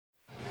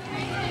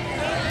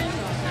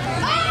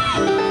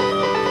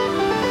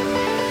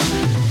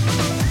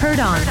Heard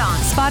on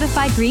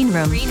Spotify Green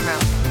Room.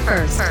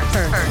 First.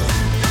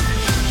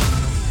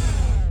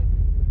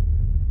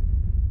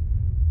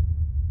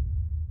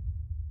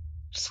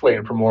 Just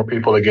waiting for more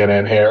people to get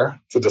in here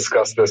to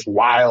discuss this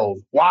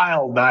wild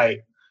night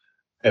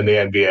in the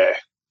NBA.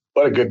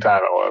 What a good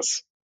time it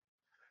was.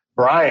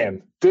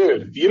 Brian,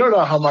 dude, you don't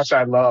know how much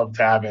I loved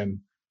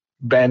having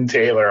Ben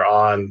Taylor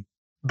on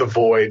the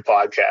Void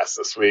podcast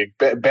this week.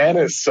 Ben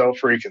is so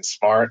freaking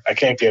smart. I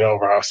can't get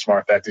over how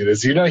smart that dude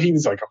is. You know,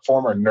 he's like a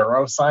former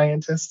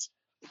neuroscientist.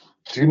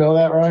 Do you know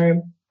that,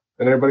 Ryan?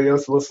 And everybody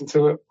else listen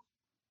to it?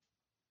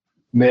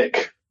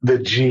 Nick, the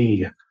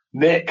G.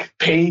 Nick,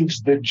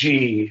 Page, the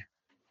G.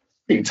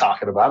 What are you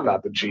talking about? I'm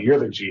not the G. You're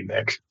the G,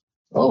 Nick.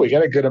 Oh, we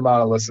got a good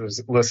amount of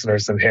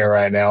listeners in here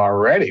right now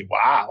already.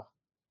 Wow.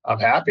 I'm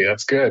happy.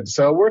 That's good.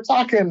 So we're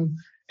talking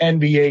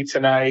NBA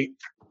tonight,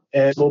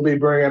 and we'll be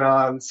bringing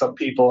on some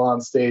people on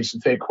stage to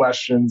take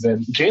questions.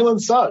 And Jalen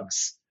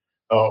Suggs,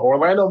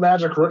 Orlando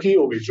Magic rookie,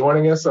 will be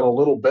joining us in a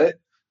little bit.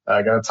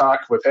 I'm going to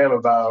talk with him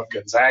about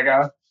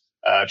Gonzaga.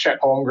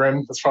 Chet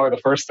Holmgren, that's probably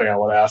the first thing I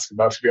want to ask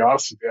about, to be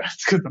honest with you.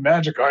 It's because the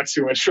Magic aren't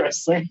too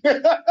interesting.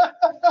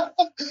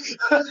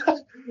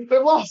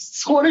 They've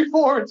lost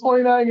 24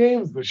 29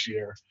 games this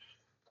year.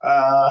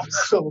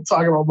 So we'll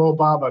talk about Mo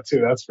Bamba,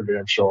 too. That's for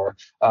damn sure.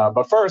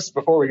 But first,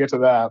 before we get to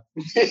that,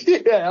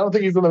 I don't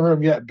think he's in the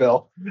room yet,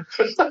 Bill.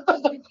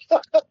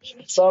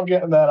 So I'm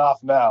getting that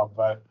off now.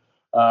 But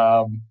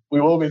we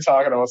will be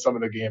talking about some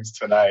of the games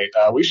tonight.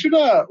 We should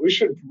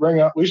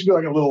do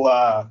like a little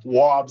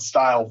WOB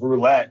style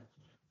roulette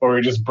where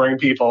we just bring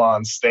people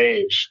on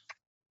stage.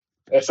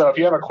 And so if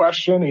you have a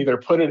question,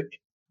 either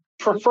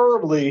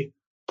preferably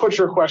put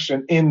your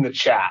question in the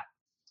chat.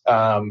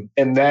 And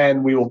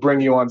then we will bring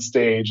you on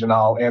stage and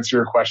I'll answer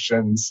your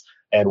questions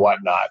and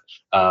whatnot.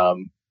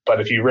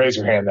 But if you raise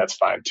your hand, that's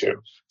fine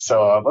too.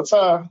 So let's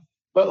talk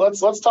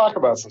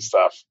about some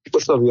stuff.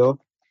 What's up, y'all?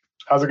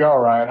 How's it going,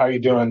 Ryan? How you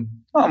doing?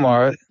 I'm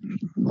all right.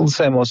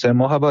 Same old.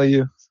 How about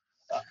you?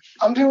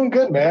 I'm doing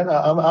good, man.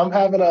 I'm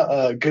having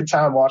a good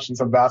time watching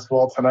some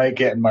basketball tonight,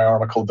 getting my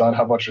article done.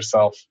 How about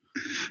yourself?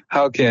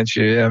 How can't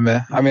you? Yeah,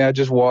 man. I mean, I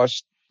just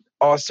watched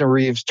Austin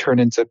Reeves turn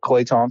into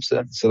Klay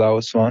Thompson, so that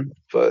was fun.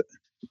 But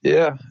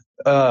yeah.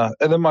 And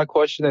then my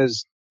question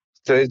is,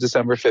 today's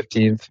December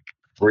 15th.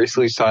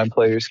 Recently signed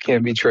players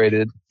can't be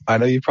traded. I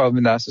know you've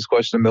probably been asked this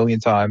question a million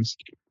times,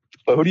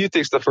 but who do you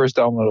think is the first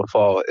domino to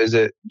fall? Is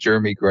it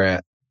Jeremy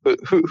Grant?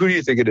 Who do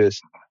you think it is?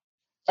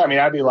 I mean,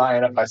 I'd be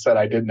lying if I said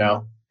I didn't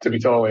know, to be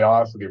totally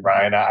honest with you,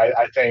 Brian.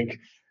 I think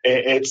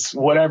it's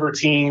whatever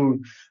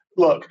team.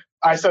 Look,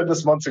 I said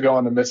this months ago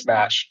on the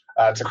Mismatch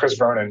to Chris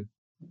Vernon.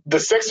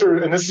 The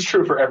Sixers, and this is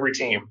true for every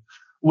team,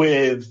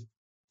 with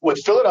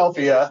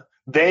Philadelphia,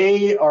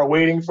 they are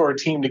waiting for a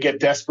team to get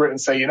desperate and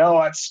say, you know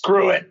what,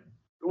 screw it.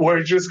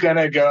 We're just going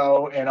to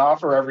go and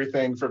offer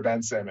everything for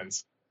Ben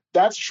Simmons.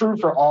 That's true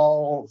for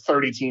all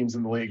 30 teams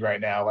in the league right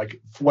now.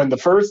 Like when the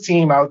first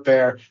team out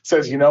there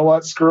says, you know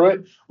what, screw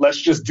it, let's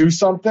just do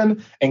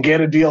something and get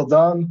a deal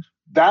done,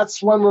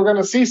 that's when we're going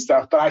to see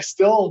stuff. But I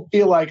still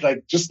feel like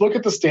just look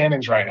at the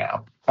standings right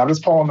now. I'm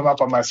just pulling them up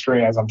on my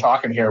screen as I'm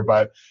talking here,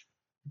 but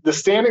the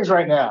standings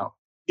right now,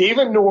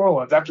 even New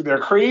Orleans, after their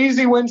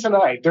crazy win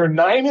tonight, they're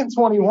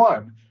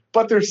 9-21,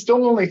 but they're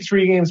still only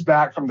 3 games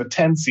back from the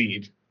 10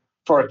 seed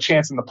for a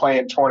chance in the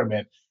play-in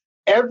tournament.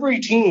 Every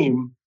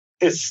team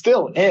is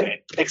still in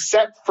it,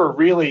 except for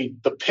really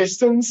the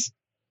Pistons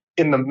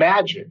and the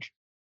Magic.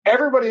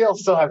 Everybody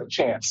else still has a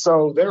chance.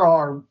 So there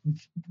are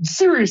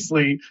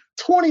seriously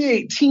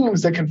 28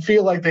 teams that can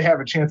feel like they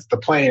have a chance at the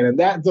play-in, and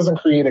that doesn't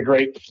create a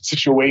great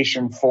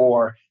situation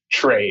for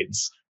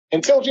trades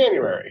until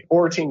January,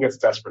 or a team gets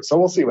desperate. So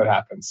we'll see what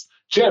happens.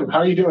 Jim, how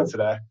are you doing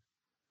today?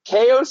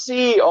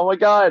 KOC, oh my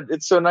God,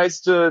 it's so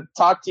nice to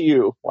talk to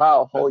you.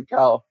 Wow, holy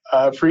cow.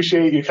 I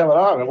appreciate you coming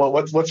on.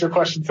 What's your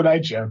question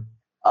tonight, Jim?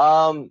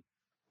 I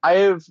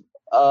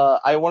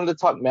wanted to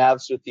talk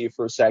Mavs with you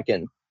for a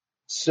second.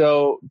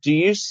 So do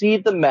you see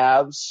the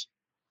Mavs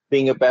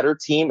being a better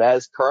team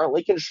as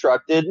currently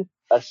constructed,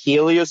 a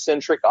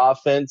heliocentric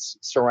offense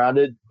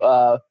surrounding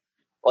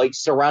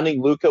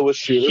Luka with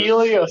shooters?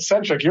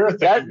 Heliocentric. You're a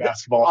thick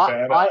basketball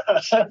fan.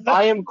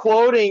 I'm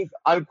quoting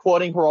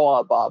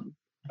Roll Bob.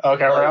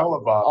 Okay, Roll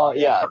Bob.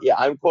 Yeah,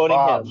 I'm quoting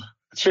Bob. him.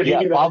 Should he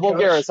be Bob coach?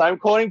 Bulgaris. I'm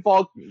quoting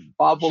Bob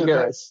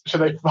Bulgaris.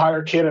 Should they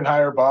fire Kid and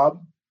hire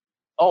Bob?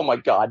 Oh my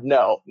God,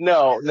 no.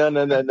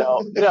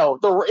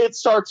 It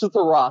starts with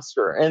the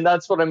roster, and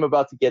that's what I'm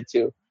about to get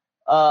to.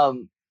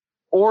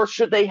 Or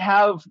should they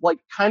have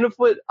kind of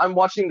what I'm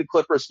watching the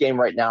Clippers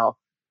game right now,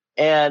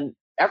 and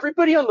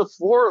everybody on the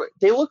floor,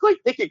 they look like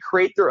they could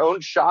create their own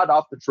shot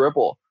off the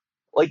dribble.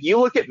 Like you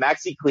look at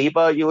Maxi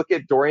Kleber, you look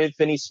at Dorian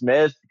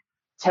Finney-Smith,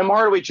 Tim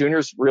Hardaway Jr.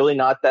 is really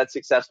not that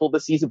successful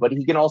this season, but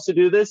he can also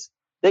do this.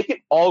 They can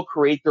all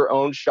create their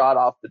own shot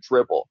off the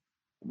dribble.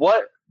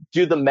 What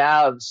do the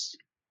Mavs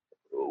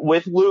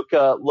with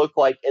Luka look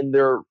like in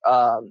their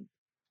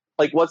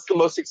what's the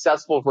most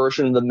successful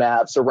version of the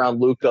Mavs around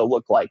Luka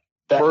look like?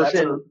 That's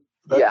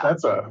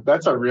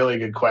a really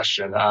good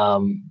question,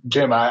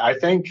 Jim. I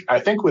think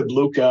with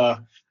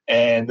Luka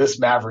And this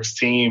Mavericks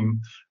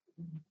team,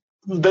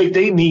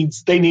 they need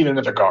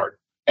another guard.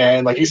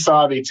 And like you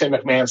saw the Tim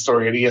McMahon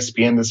story at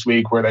ESPN this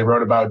week where they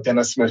wrote about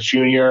Dennis Smith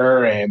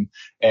Jr.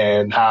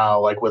 and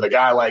how like with a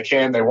guy like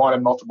him, they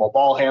wanted multiple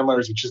ball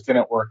handlers. It just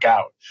didn't work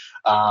out.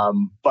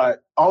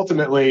 But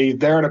ultimately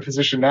they're in a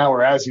position now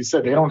where, as you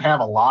said, they don't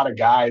have a lot of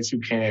guys who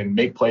can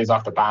make plays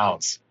off the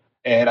bounce.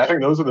 And I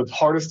think those are the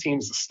hardest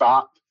teams to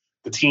stop,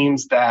 the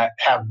teams that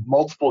have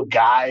multiple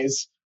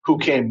guys who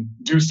can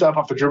do stuff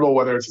off the dribble,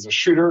 whether it's as a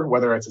shooter,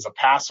 whether it's as a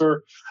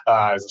passer,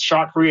 as a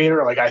shot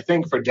creator. Like, I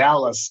think for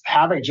Dallas,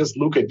 having just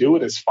Luka do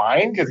it is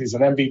fine because he's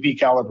an MVP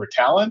caliber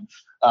talent.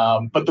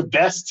 But the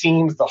best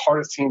teams, the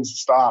hardest teams to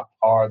stop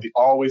are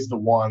always the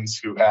ones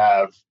who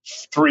have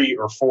 3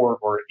 or 4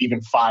 or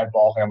even 5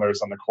 ball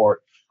handlers on the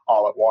court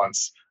all at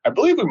once. I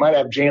believe we might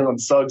have Jalen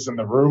Suggs in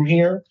the room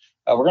here.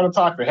 We're going to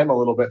talk to him a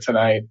little bit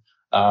tonight,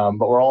 but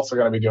we're also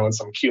going to be doing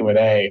some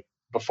Q&A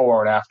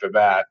before and after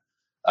that.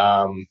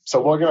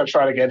 So we're going to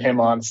try to get him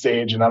on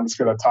stage, and I'm just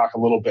going to talk a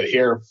little bit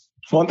here.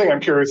 One thing I'm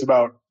curious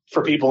about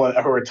for people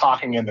who are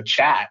talking in the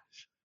chat,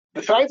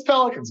 tonight's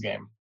Pelicans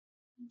game,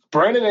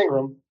 Brandon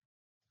Ingram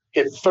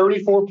hit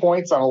 34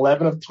 points on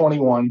 11 of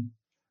 21.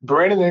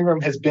 Brandon Ingram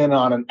has been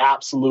on an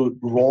absolute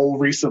roll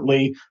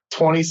recently.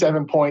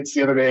 27 points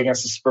the other day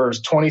against the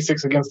Spurs,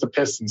 26 against the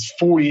Pistons,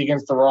 40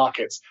 against the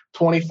Rockets,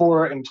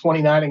 24 and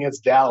 29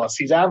 against Dallas.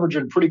 He's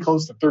averaging pretty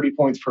close to 30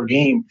 points per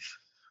game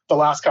the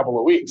last couple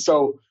of weeks.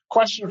 So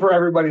question for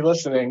everybody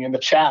listening in the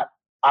chat,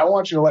 I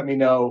want you to let me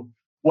know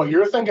what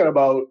you're thinking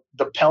about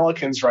the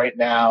Pelicans right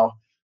now.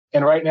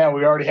 And right now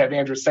we already have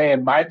Andrew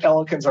saying, my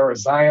Pelicans are a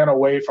Zion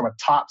away from a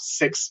top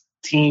 6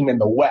 team in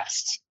the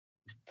West.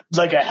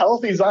 Like, a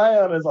healthy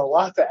Zion is a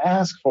lot to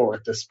ask for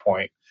at this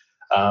point.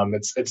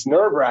 It's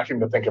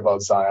nerve-wracking to think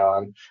about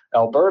Zion.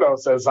 Alberto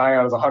says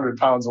Zion is 100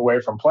 pounds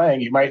away from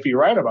playing. You might be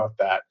right about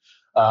that.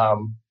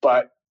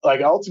 But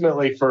like,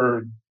 ultimately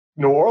for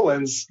New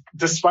Orleans,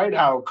 despite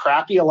how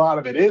crappy a lot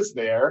of it is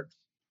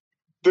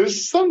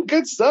there's some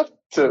good stuff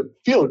to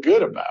feel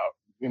good about.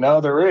 You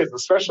know, there is,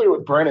 especially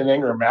with Brandon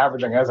Ingram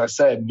averaging, as I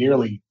said,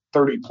 nearly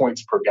 30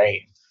 points per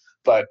game.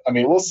 But, I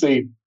mean, we'll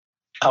see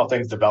how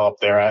things develop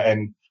there.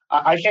 And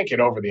I can't get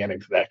over the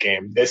ending to that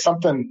game. There's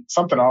something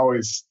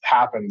always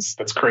happens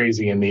that's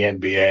crazy in the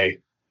NBA,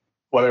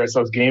 whether it's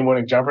those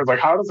game-winning jumpers. Like,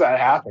 how does that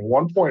happen?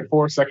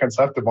 1.4 seconds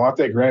left,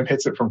 Devontae Graham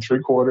hits it from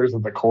 3/4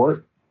 of the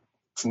court.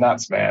 It's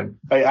nuts, man.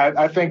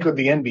 I think with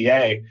the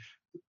NBA,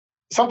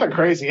 something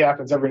crazy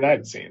happens every night,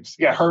 it seems.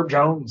 Yeah, Herb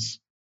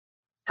Jones.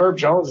 Herb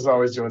Jones is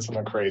always doing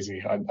something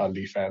crazy on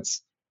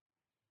defense.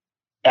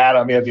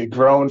 Adam, yeah, the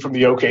groan from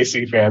the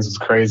OKC fans is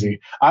crazy.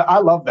 I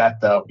love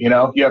that, though. You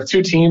know, you have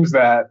 2 teams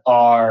that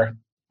are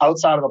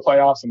outside of the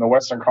playoffs in the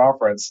Western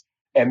Conference,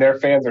 and their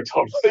fans are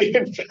totally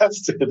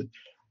invested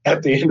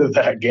at the end of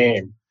that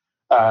game.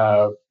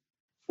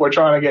 We're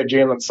trying to get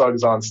Jalen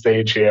Suggs on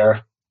stage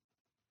here.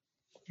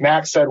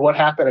 Max said, what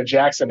happened to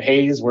Jackson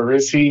Hayes? Where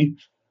is he?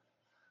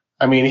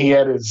 I mean, he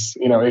had his,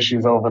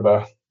 issues over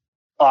the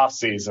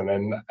offseason,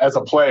 and as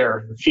a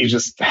player, he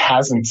just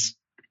hasn't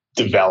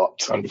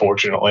developed,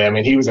 unfortunately. I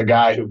mean, he was a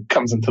guy who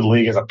comes into the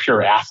league as a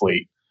pure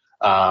athlete.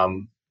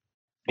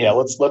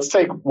 Let's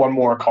take one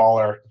more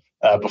caller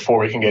before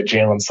we can get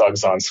Jalen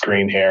Suggs on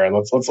screen here, and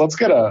let's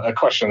get a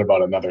question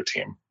about another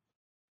team.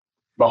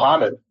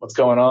 Mohammed, what's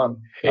going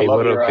on? Hey,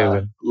 what up,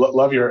 Kevin?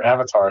 Love your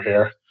avatar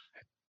here.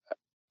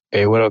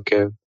 Hey, what up,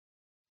 Kev?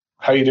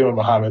 How you doing,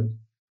 Mohammed?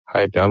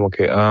 Hi, I'm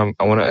okay. I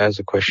want to ask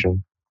a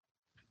question.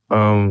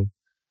 Do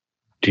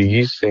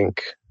you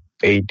think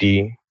AD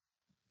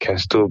can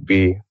still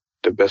be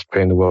the best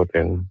player in the world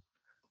in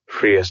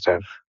 3 years'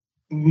 time?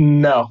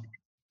 No,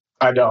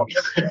 I don't.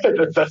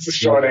 That's the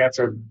short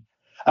answer.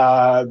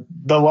 The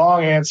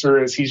long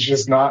answer is he's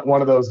just not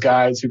one of those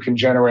guys who can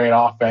generate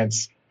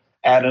offense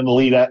at an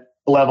elite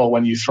level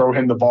when you throw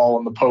him the ball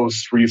in the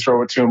post, where you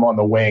throw it to him on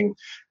the wing.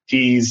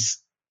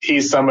 He's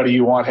somebody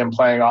you want him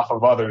playing off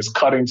of others,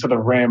 cutting to the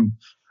rim,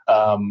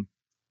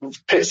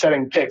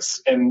 setting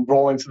picks and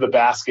rolling to the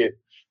basket,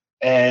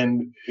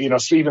 and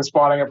even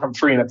spotting it from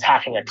 3 and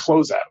attacking a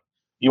closeout.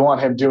 You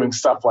want him doing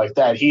stuff like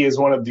that. He is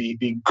one of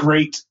the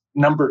great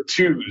number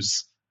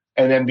 2s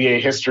in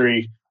NBA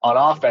history on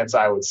offense,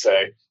 I would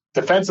say.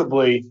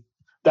 Defensively,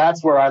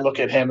 that's where I look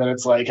at him, and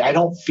it's like, I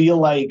don't feel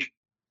like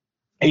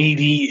AD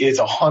is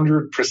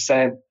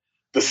 100%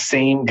 the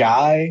same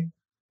guy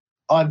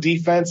on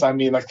defense. I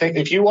mean, I think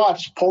if you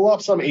pull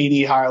up some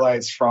AD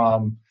highlights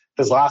from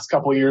his last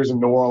couple of years in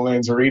New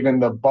Orleans, or even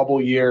the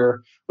bubble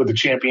year with the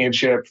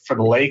championship for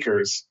the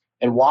Lakers,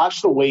 and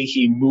watch the way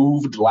he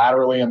moved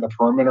laterally on the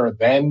perimeter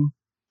then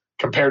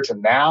compared to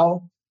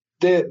now,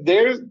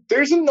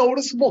 there's a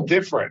noticeable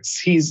difference.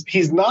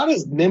 He's not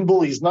as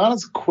nimble, he's not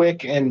as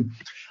quick, and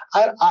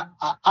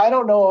I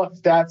don't know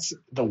if that's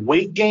the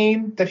weight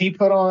gain that he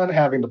put on,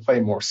 having to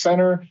play more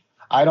center.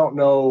 I don't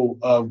know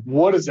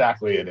what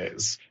exactly it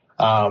is.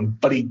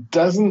 But he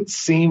doesn't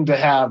seem to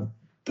have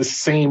the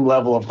same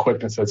level of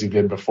quickness as he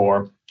did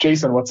before.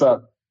 Jason, what's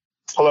up?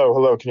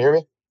 Hello. Can you hear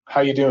me?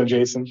 How you doing,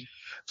 Jason?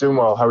 Doing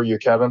well. How are you,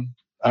 Kevin?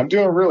 I'm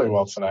doing really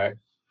well tonight.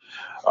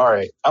 All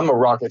right. I'm a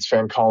Rockets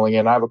fan calling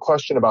in. I have a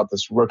question about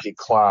this rookie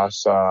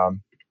class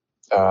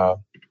we're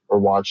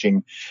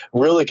watching.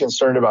 Really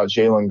concerned about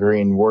Jalen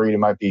Green. Worried it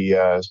might be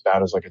as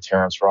bad as like a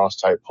Terrence Ross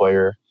type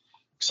player.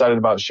 Excited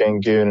about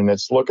Şengün, and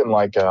it's looking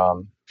like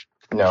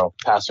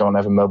passing on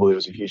Evan Mobley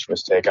was a huge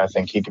mistake. I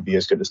think he could be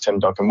as good as Tim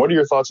Duncan. What are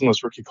your thoughts on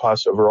this rookie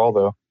class overall,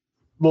 though?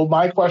 Well,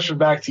 my question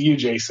back to you,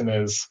 Jason,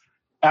 is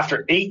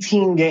after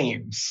 18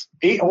 games,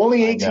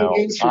 only 18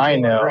 games for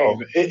Jalen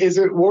Green, is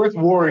it worth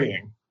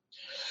worrying?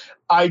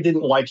 I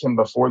didn't like him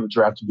before the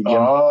draft to begin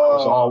with. I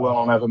was all in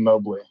on Evan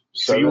Mobley.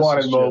 So you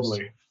wanted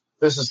Mobley.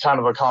 This is kind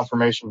of a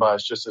confirmation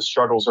bias, just his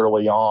struggles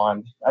early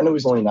on. I know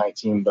he's only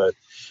 19, but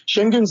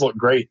Şengün's look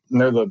great,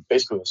 and they're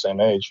basically the same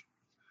age.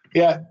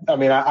 Yeah, I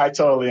mean, I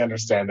totally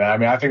understand that. I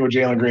mean, I think with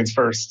Jalen Green's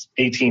first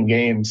 18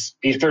 games,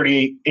 he's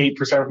 38%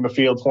 from the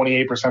field,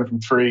 28%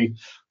 from three,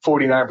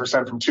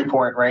 49% from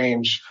 2-point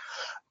range.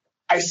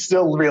 I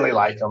still really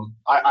like him.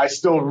 I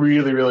still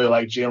really, really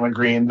like Jalen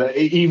Green.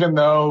 Even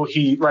though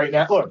right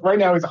now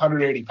he's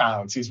 180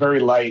 pounds. He's very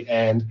light,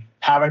 and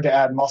having to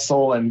add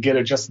muscle and get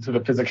adjusted to the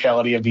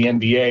physicality of the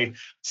NBA,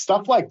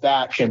 stuff like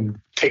that can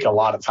take a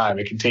lot of time.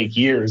 It can take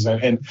years.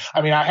 And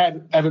I mean, I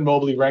had Evan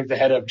Mobley ranked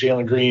ahead of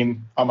Jalen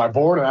Green on my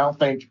board, and I don't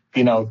think,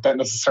 that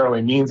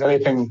necessarily means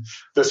anything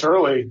this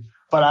early.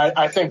 But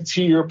I think,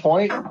 to your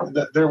point,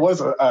 that there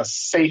was a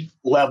safe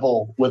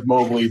level with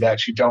Mobley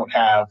that you don't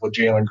have with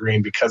Jalen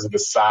Green because of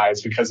his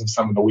size, because of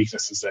some of the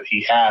weaknesses that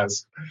he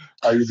has.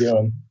 How are you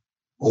doing?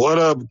 What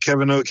up,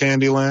 Kevin O.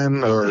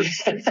 Candyland? Or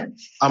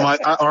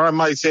I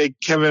might say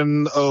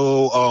Kevin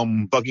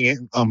O.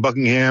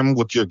 Buckingham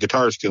with your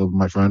guitar skills,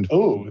 my friend.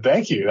 Oh,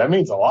 thank you. That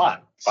means a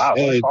lot. Wow,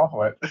 what a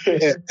compliment.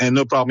 And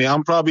no problem.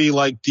 I'm probably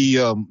like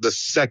the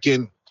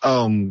second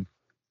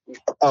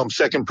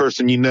second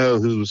person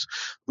who's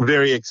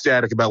very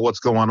ecstatic about what's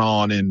going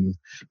on in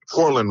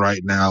Portland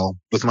right now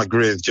with my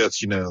Grizz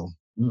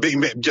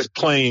just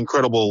playing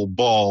incredible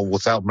ball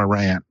without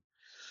Morant.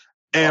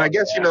 And I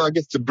guess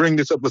to bring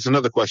this up with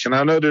another question,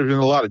 I know there's been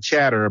a lot of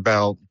chatter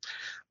about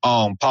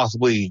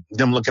possibly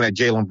them looking at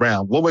Jaylen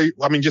Brown.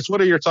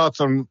 What are your thoughts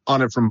on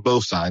it from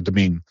both sides? I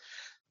mean,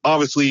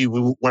 obviously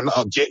when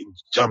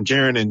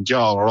Jaren and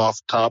Ja are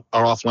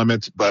off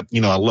limits, but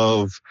I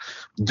love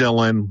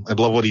Dylan. I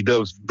love what he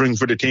does, brings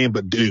for the team.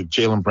 But dude,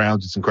 Jaylen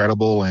Brown's just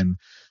incredible. And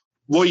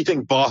what do you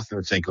think Boston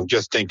would think of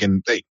just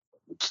thinking, hey,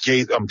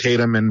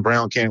 Tatum and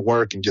Brown can't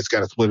work and just got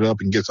to split it up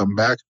and get something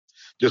back?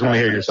 Just want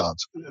to hear your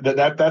thoughts.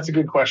 That's a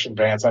good question,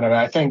 Vance. And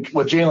I think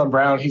with Jaylen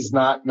Brown, he's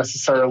not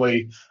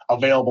necessarily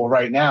available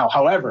right now.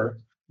 However,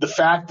 the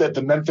fact that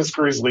the Memphis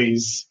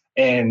Grizzlies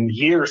in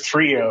year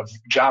 3 of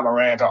Ja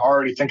Morant are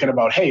already thinking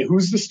about, hey,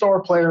 who's the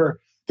star player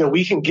that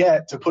we can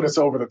get to put us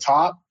over the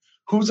top?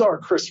 Who's our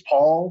Chris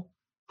Paul?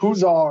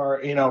 Who's our,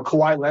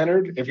 Kawhi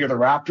Leonard? If you're the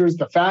Raptors,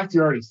 the fact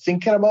you're already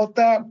thinking about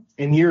that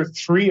in year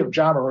 3 of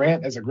Ja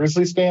Morant as a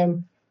Grizzlies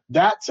fan,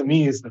 that to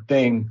me is the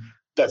thing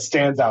that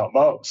stands out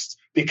most.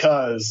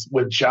 Because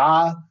with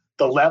Ja,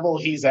 the level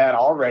he's at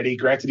already,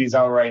 granted he's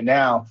out right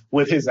now,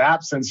 with his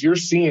absence, you're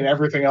seeing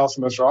everything else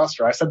in this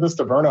roster. I said this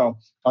to Verno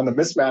on the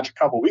Mismatch a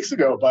couple weeks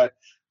ago, but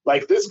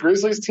like this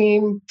Grizzlies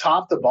team,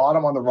 top to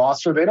bottom on the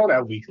roster, they don't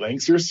have weak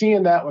links. You're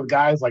seeing that with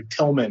guys like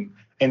Tillman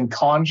and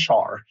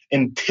Conchar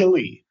and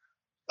Tilly,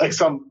 like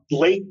some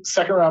late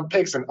second-round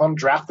picks and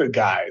undrafted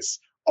guys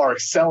are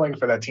excelling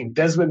for that team.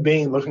 Desmond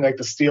Bane looking like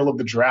the steal of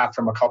the draft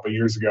from a couple of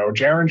years ago.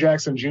 Jaren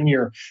Jackson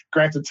Jr.,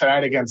 granted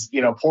tonight against,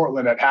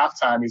 Portland at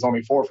halftime, he's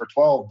only 4 for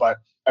 12, but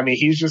I mean,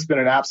 he's just been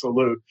an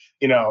absolute,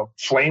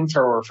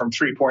 flamethrower from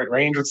 3-point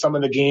range with some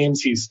of the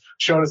games. He's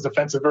shown his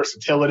defensive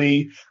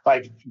versatility,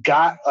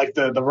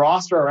 the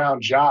roster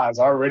around Ja is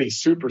already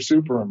super,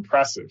 super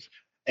impressive.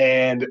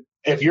 And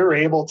if you're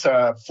able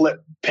to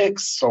flip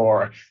picks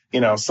or,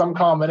 some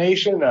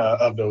combination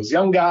of those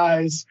young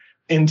guys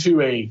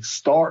into a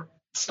star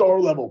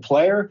level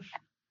player,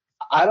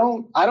 I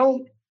don't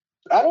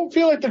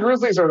feel like the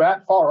Grizzlies are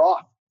that far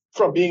off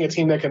from being a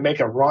team that can make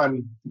a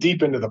run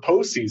deep into the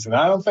postseason.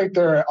 I don't think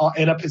they're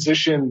in a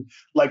position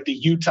like the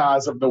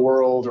Utahs of the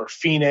world or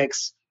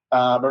Phoenix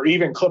or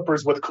even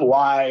Clippers with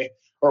Kawhi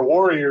or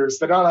Warriors.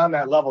 They're not on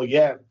that level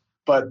yet,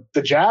 but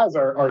the Jazz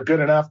are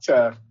good enough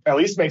to at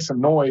least make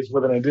some noise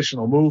with an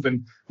additional move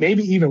and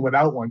maybe even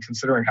without one,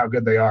 considering how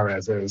good they are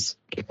as is.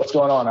 What's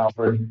going on,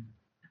 Alfred?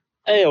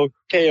 Hey,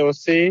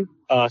 KOC.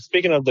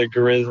 Speaking of the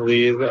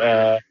Grizzlies,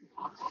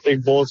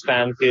 big Bulls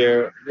fans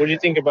here, what do you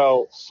think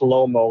about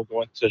Slow-Mo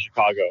going to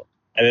Chicago?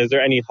 And is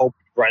there any hope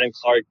Brandon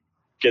Clark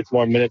gets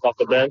more minutes off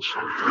the bench?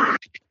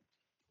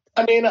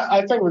 I mean,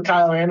 I think with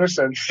Kyle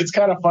Anderson, it's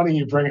kind of funny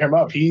you bring him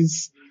up.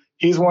 He's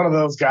one of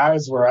those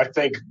guys where I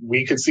think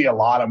we could see a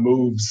lot of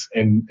moves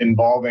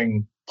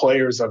involving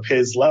players of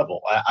his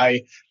level.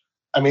 I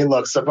mean,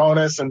 look,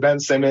 Sabonis and Ben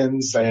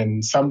Simmons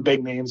and some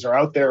big names are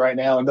out there right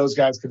now, and those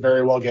guys could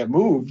very well get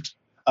moved.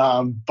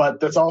 But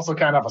that's also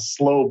kind of a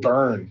slow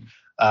burn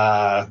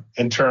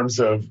in terms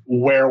of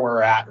where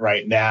we're at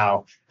right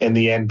now in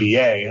the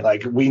NBA.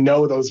 Like, we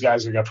know those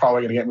guys are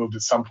probably going to get moved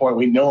at some point.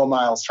 We know a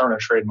Miles Turner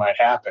trade might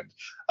happen.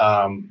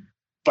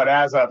 But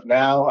as of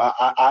now,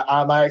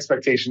 my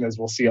expectation is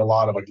we'll see a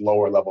lot of like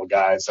lower level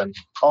guys. And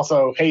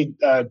also, hey,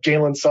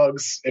 Jalen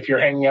Suggs, if you're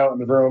hanging out in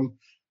the room,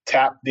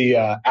 tap the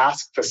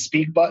ask to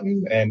speak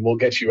button and we'll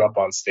get you up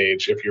on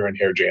stage if you're in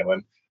here,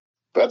 Jalen.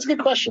 But that's a good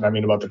question. I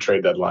mean, about the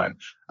trade deadline.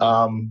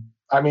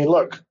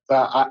 Look,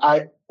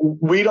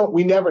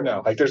 we never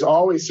know. Like, there's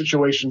always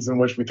situations in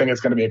which we think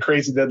it's going to be a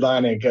crazy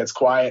deadline and it gets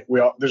quiet.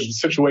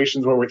 There's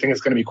situations where we think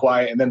it's going to be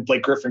quiet, and then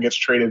Blake Griffin gets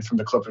traded from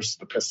the Clippers to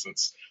the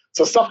Pistons.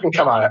 So stuff can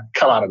come out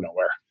of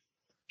nowhere.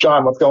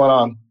 John, what's going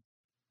on?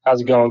 How's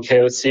it going,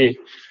 KOC?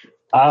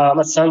 I'm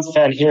a Suns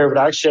fan here, but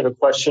I actually have a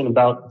question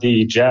about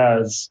the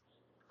Jazz.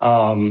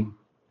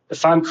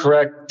 If I'm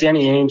correct,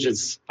 Danny Ainge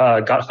has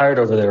got hired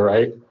over there,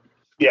 right?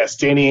 Yes,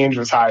 Danny Ainge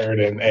was hired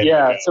in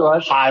so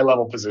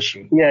high-level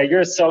position. Yeah,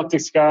 you're a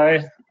Celtics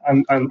guy.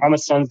 I'm a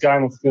Suns guy.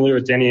 I'm familiar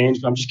with Danny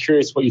Ainge, but I'm just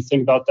curious what you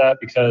think about that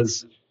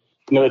because,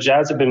 the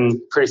Jazz have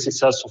been pretty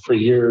successful for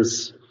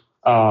years.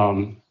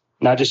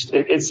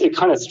 It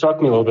kind of struck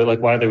me a little bit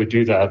like why they would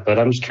do that, but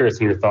I'm just curious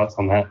in your thoughts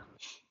on that.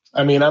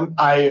 I mean,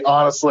 I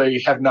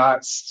honestly have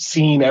not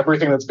seen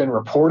everything that's been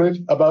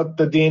reported about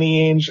the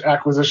Danny Ainge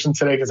acquisition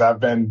today because I've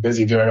been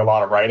busy doing a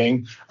lot of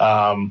writing.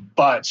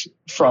 But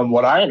from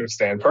what I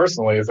understand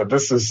personally is that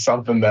this is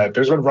something that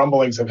there's been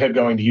rumblings of him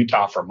going to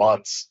Utah for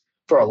months,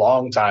 for a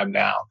long time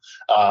now.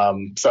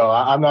 So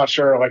I'm not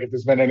sure if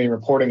there's been any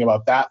reporting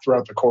about that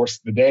throughout the course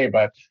of the day,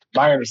 but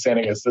my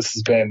understanding is this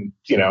has been,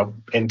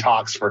 in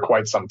talks for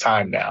quite some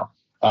time now.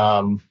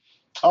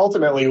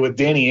 Ultimately with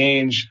Danny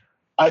Ainge,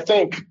 I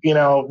think,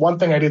 one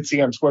thing I did see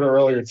on Twitter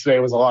earlier today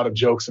was a lot of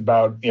jokes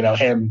about,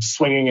 him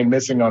swinging and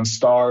missing on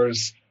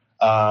stars,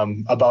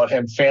 about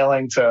him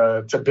failing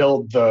to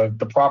build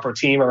the proper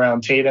team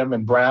around Tatum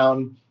and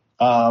Brown.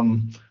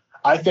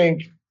 I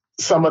think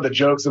some of the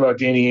jokes about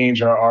Danny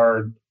Ainge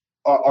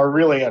are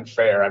really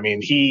unfair. I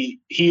mean, he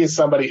is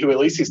somebody who at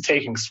least he's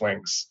taking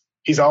swings.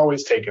 He's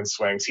always taken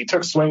swings. He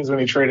took swings when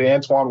he traded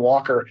Antoine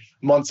Walker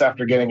months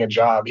after getting a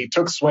job. He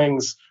took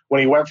swings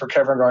when he went for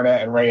Kevin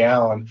Garnett and Ray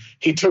Allen.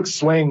 He took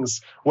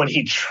swings when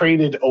he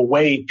traded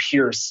away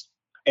Pierce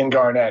and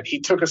Garnett. He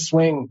took a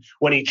swing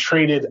when he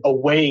traded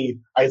away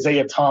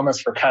Isaiah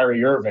Thomas for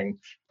Kyrie Irving.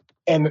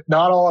 And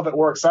not all of it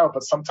works out,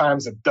 but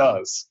sometimes it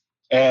does.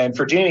 And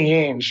for Danny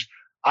Ainge,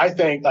 I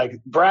think,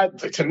 Brad,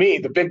 to me,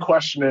 the big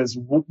question is,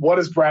 what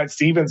is Brad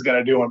Stevens going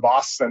to do in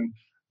Boston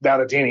now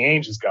that Danny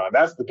Ainge is gone?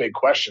 That's the big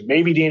question.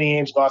 Maybe Danny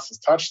Ainge lost his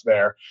touch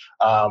there.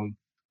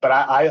 But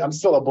I'm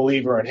still a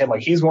believer in him.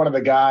 He's one of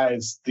the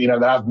guys,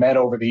 that I've met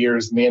over the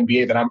years in the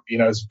NBA that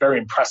is very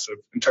impressive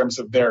in terms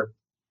of their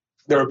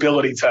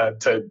ability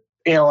to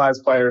analyze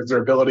players,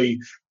 their ability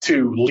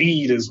to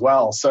lead as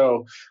well.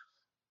 So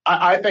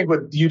I think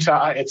with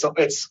Utah,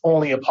 it's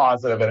only a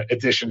positive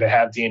addition to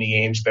have Danny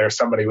Ainge there,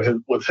 somebody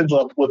with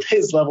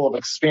his level of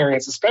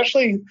experience,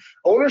 especially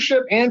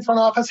ownership and front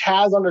office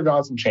has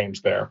undergone some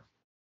change there.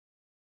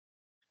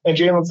 And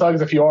Jalen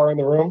Suggs, if you are in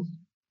the room,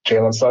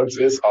 Jalen Suggs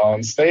is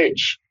on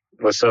stage.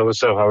 What's up?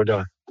 How we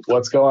doing?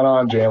 What's going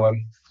on,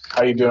 Jalen?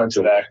 How you doing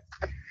today?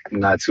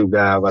 Not too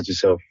bad. How about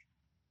yourself?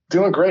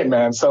 Doing great,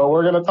 man. So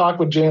we're going to talk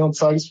with Jalen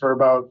Suggs for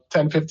about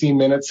 10, 15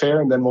 minutes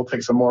here, and then we'll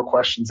take some more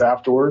questions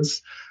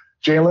afterwards.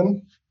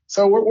 Jalen,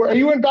 so are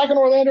you back in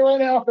Orlando right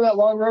now after that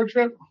long road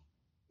trip?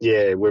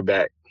 Yeah, we're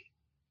back.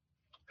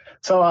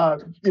 So, a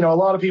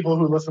lot of people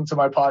who listen to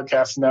my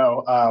podcast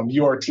know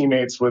you are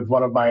teammates with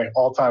one of my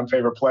all-time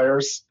favorite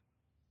players,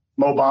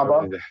 Mo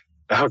Bamba.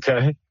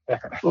 Okay.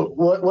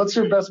 What's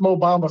your best Mo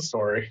Bamba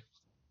story?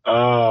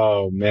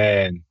 Oh,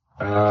 man.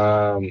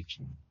 No,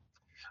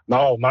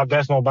 my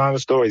best Mo Bamba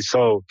story.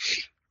 So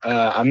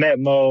I met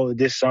Mo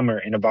this summer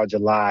in about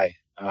July.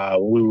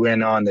 We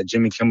went on the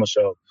Jimmy Kimmel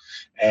show.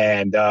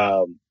 And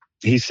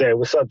he said,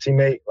 "What's up,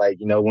 teammate?"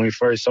 When we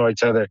first saw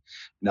each other,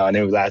 and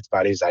then we laughed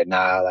about it. He's like,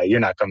 "Nah, you're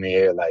not coming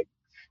here."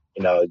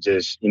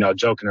 Just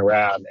joking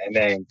around. And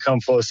then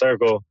come full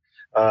circle,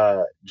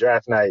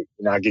 draft night,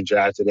 I get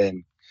drafted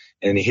in.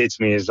 And he hits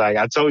me. It's like,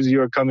 "I told you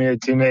were coming here,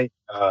 teammate."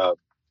 I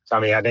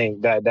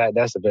think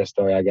that's the best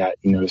story I got,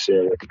 to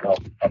share with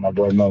my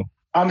boy Mo.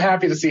 I'm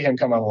happy to see him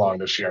coming along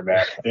this year,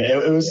 man.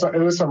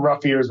 It was some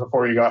rough years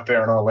before he got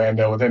there in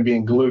Orlando with him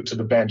being glued to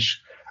the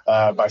bench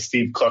by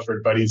Steve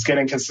Clifford, but he's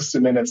getting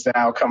consistent minutes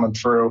now coming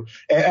through.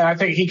 And I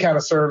think he kind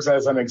of serves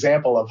as an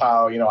example of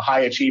how,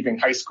 high achieving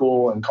high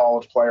school and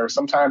college players,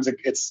 sometimes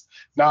it's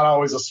not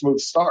always a smooth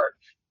start.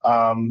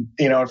 And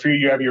for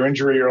you have your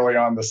injury early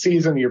on in the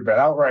season, you've been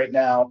out right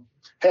now.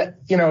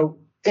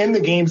 In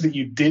the games that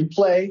you did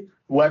play,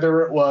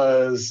 whether it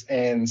was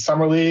in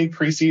summer league,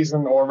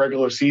 preseason, or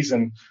regular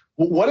season,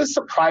 what has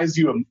surprised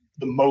you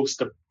the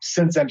most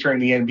since entering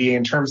the NBA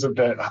in terms of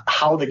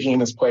how the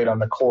game is played on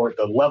the court,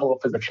 the level of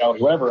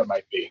physicality, whatever it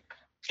might be?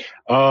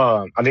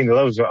 I think the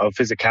level of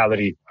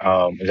physicality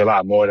is a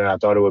lot more than I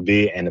thought it would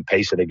be, and the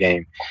pace of the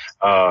game.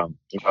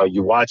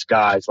 You watch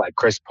guys like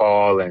Chris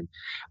Paul and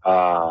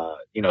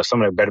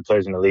some of the better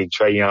players in the league,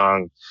 Trae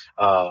Young.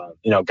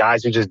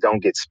 Guys who just don't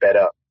get sped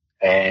up.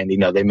 And,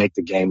 they make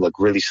the game look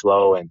really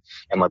slow and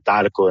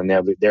methodical, and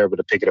they're able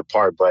to pick it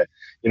apart. But,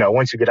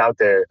 once you get out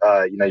there,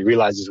 you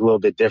realize it's a little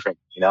bit different,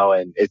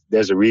 and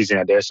there's a reason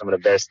that they're some of the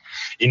best,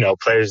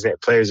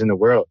 players in the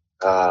world.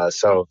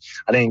 So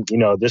I think,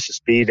 this is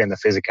speed and the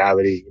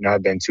physicality,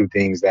 have been two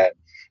things that,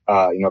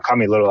 caught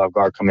me a little off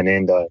guard coming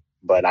in,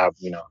 but I've,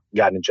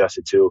 gotten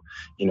adjusted to,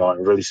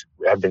 and really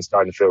have been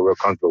starting to feel real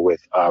comfortable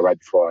with right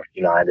before,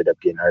 I ended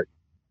up getting hurt.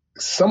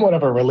 Somewhat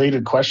of a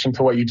related question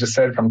to what you just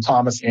said from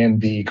Thomas in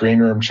the green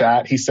room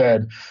chat. He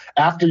said,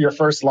 after your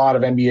first lot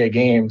of NBA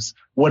games,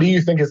 what do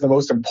you think is the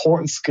most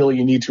important skill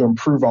you need to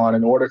improve on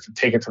in order to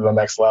take it to the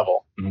next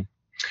level? Mm-hmm.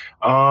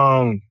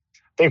 I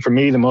think for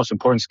me, the most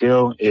important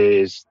skill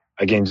is,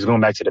 again, just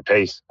going back to the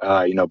pace,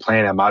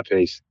 playing at my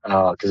pace.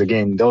 Because,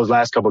 again, those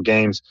last couple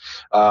games,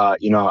 I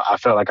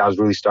felt like I was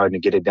really starting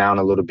to get it down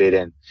a little bit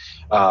and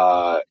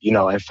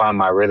find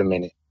my rhythm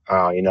in it.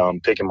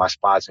 I'm picking my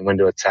spots and when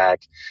to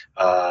attack,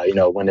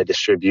 when to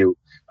distribute,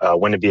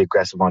 when to be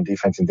aggressive on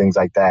defense and things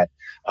like that.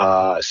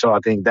 So I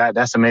think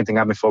that's the main thing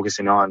I've been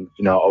focusing on,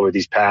 over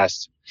these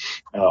past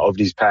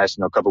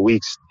couple of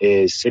weeks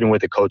is sitting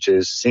with the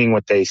coaches, seeing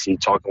what they see,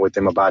 talking with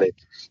them about it,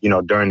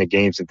 during the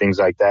games and things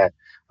like that.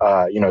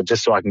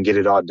 Just so I can get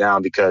it all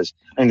down because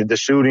the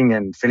shooting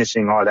and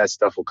finishing, all that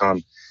stuff will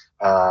come.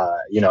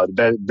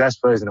 The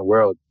best players in the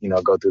world,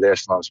 go through their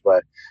slumps,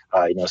 but,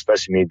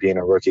 especially me being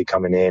a rookie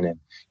coming in and,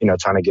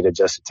 trying to get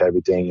adjusted to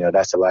everything,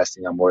 that's the last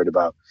thing I'm worried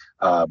about.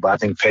 But I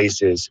think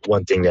pace is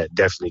one thing that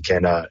definitely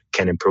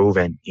can improve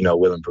and,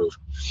 will improve.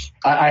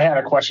 I had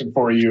a question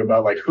for you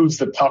about who's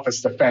the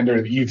toughest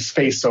defender that you've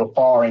faced so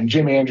far. And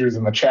Jim Andrews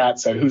in the chat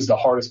said, who's the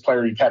hardest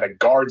player you've had to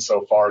guard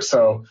so far?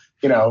 So,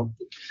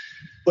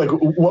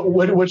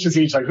 which is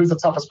each? Who's the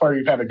toughest player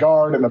you've had to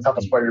guard and the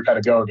toughest player you've had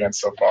to go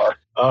against so far?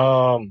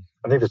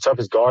 I think the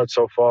toughest guard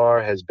so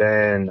far has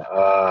been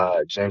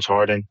James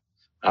Harden.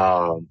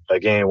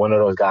 Again, one of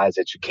those guys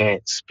that you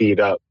can't speed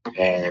up,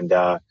 and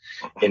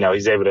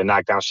he's able to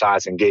knock down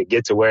shots and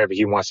get to wherever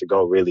he wants to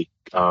go. Really,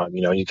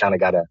 you kind of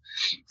gotta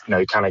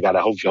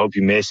hope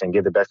you miss and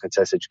get the best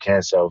contest that you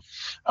can. So,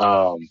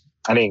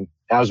 I think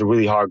that was a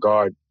really hard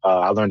guard.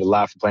 I learned a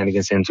lot from playing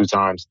against him 2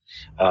 times.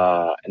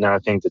 And then I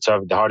think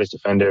the hardest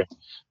defender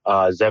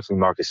is definitely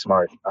Marcus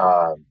Smart.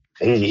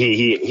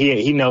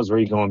 He knows where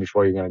he's going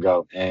before you're going to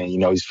go. And,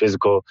 he's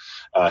physical,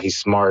 he's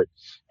smart,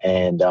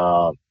 and,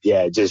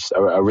 just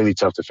a really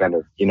tough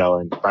defender,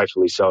 and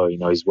rightfully so.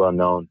 He's well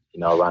known,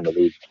 around the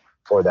league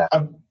for that.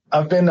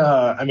 I've been,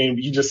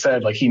 you just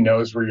said he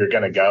knows where you're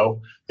going to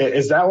go.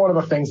 Is that one of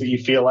the things that you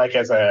feel like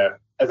as a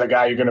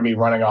guy you're going to be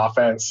running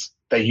offense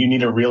that you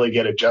need to really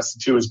get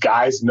adjusted to, is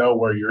guys know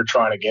where you're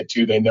trying to get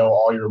to? They know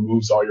all your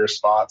moves, all your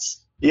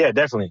spots. Yeah,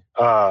 definitely.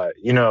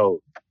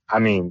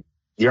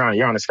 You're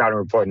on the scouting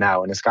report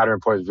now, and the scouting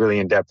report is really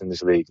in depth in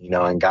this league,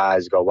 and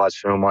guys go watch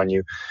film on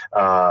you,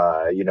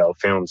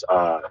 films,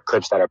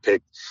 clips that are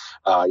picked,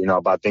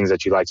 about things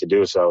that you like to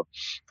do. So,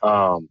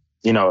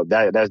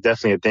 that's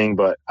definitely a thing,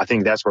 but I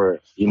think that's where,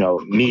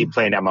 me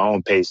playing at my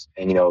own pace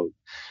and,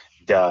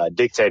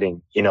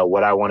 dictating,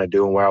 what I want to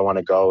do and where I want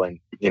to go and,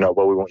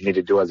 what we need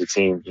to do as a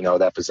team,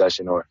 that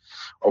possession or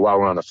while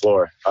we're on the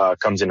floor,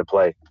 comes into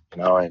play,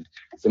 and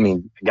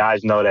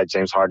guys know that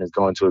James Harden is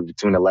going to it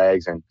between the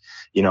legs and,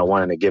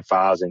 wanting to get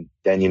fouls and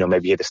then,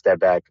 maybe hit a step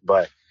back,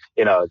 but,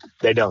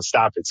 they don't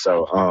stop it.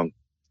 So,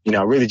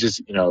 really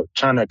just,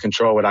 trying to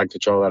control what I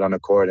control out on the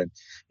court and,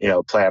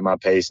 play at my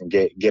pace and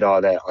get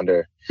all that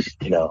under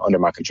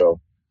my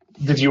control.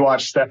 Did you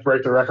watch Steph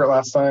break the record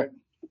last night?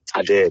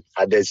 I did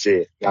see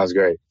it. That was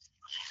great.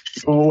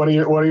 What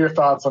are your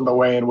thoughts on the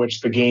way in which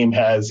the game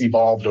has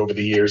evolved over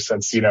the years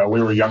since, we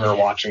were younger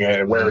watching it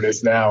and where it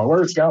is now and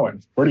where it's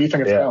going? Where do you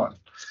think it's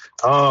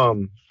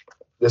going?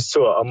 This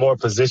to a more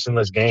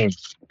positionless game.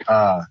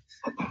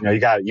 You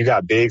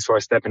got bigs who are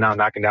stepping out,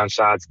 knocking down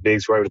shots,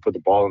 bigs who are able to put the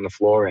ball on the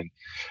floor and,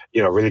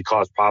 really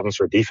cause problems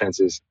for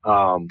defenses.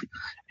 And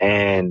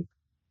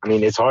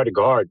it's hard to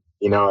guard.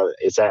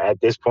 It's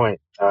at this point,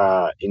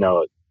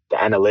 the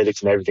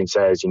analytics and everything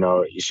says,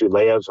 you shoot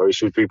layups or you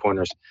shoot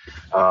 3-pointers.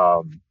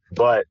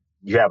 But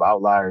you have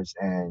outliers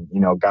and,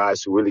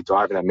 guys who really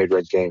thrive in that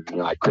mid-range game,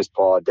 like Chris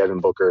Paul,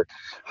 Devin Booker,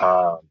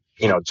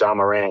 John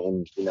Morant,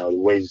 and, the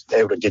way he's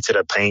able to get to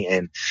the paint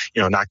and,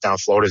 knock down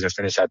floaters and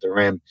finish at the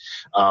rim.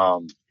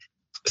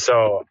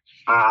 So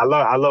I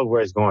love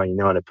where it's going, in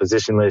a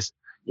positionless,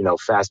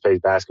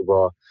 fast-paced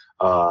basketball,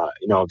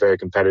 very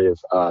competitive.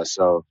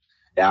 So,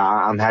 yeah,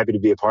 I'm happy to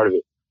be a part of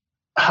it.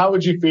 How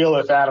would you feel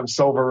if Adam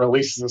Silver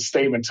releases a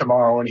statement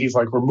tomorrow and he's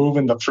we're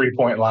moving the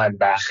 3-point line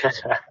back?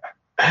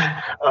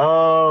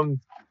 I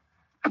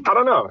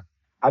don't know.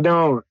 I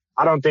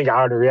don't think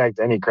I would react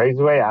any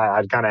crazy way.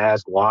 I'd kind of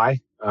ask why.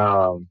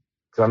 Because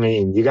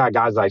you got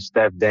guys like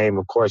Steph, Dame,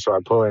 of course, who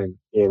are pulling,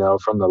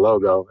 from the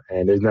logo,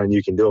 and there's nothing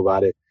you can do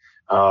about it.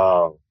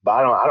 But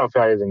I don't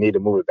feel like there's a need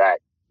to move it back,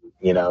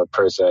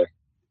 per se.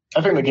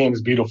 I think the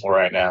game's beautiful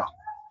right now.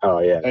 Oh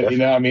yeah.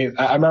 And,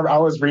 I remember I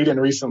was reading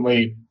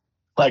recently,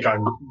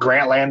 on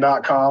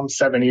Grantland.com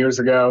 7 years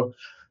ago,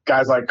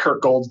 guys like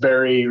Kirk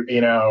Goldsberry,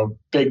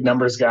 big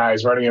numbers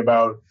guys writing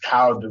about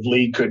how the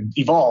league could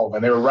evolve.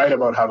 And they were right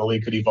about how the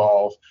league could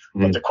evolve.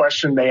 Mm. But the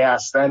question they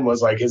asked then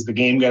was like, is the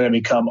game going to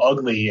become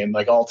ugly and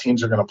like all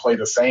teams are going to play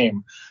the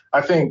same?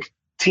 I think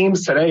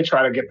teams today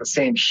try to get the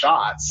same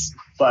shots,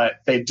 but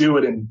they do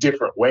it in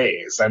different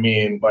ways. I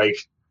mean, like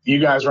you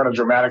guys run a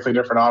dramatically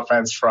different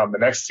offense from the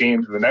next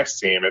team to the next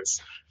team.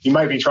 You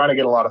might be trying to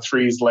get a lot of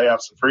threes,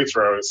 layups, and free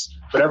throws,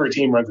 but every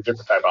team runs a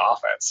different type of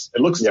offense.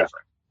 It looks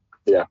different.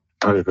 Yeah,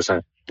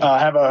 100%. I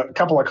have a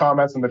couple of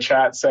comments in the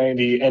chat saying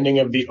the ending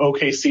of the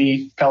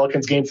OKC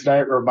Pelicans game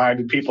tonight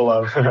reminded people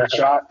of your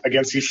shot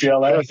against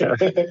UCLA.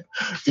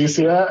 Do you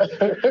see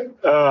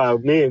that?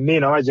 Me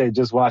and RJ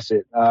just watched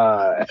it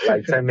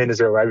like 10 minutes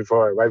ago, right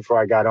before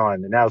I got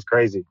on, and that was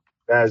crazy.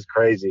 That is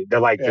crazy.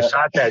 The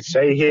shot that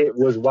Shea hit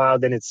was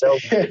wild in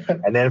itself,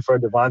 and then for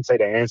Devontae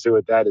to answer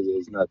with that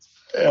is nuts.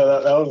 Yeah,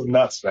 that was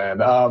nuts,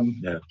 man.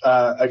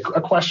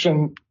 A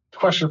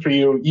question for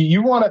you.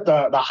 You won at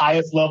the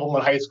highest level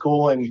in high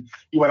school, and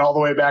you went all the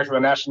way back to the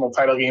national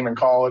title game in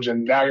college,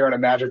 and now you're on a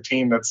Magic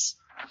team that's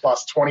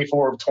lost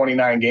 24 of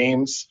 29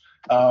 games.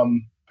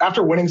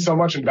 After winning so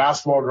much in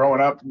basketball growing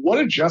up, what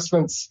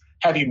adjustments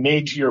have you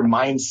made to your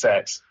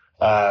mindset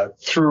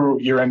through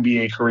your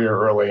NBA career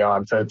early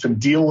on to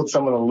deal with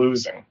some of the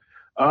losing?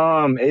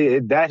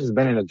 That has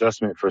been an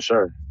adjustment for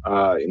sure.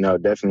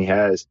 Definitely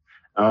has.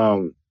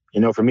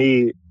 For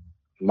me,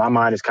 my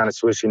mind is kind of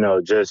switched,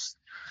 just,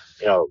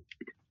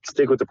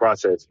 stick with the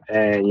process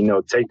and,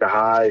 take the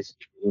highs,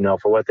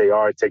 for what they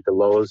are, take the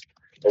lows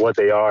for what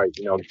they are,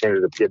 continue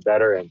to get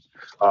better and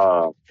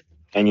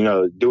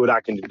do what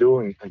I can do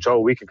and control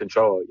what we can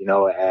control,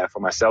 for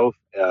myself,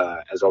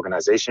 as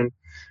organization.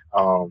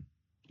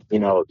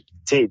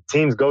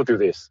 Teams go through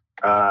this.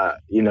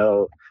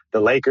 The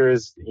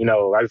Lakers,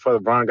 right before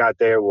LeBron got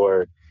there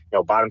were,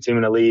 bottom team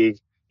in the league.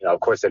 Of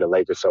course they're the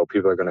Lakers, so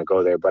people are going to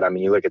go there. But I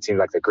mean, you look at teams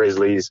like the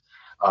Grizzlies,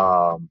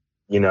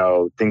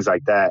 things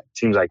like that,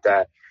 teams like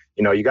that,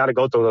 you got to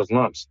go through those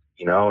lumps,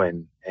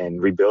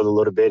 and rebuild a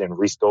little bit and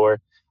restore,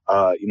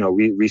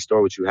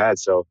 restore what you had.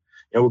 So,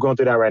 we're going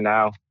through that right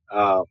now.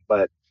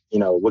 But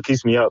what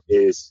keeps me up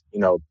is,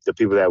 the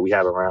people that we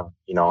have around,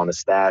 on the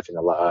staff and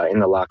in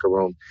the locker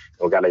room.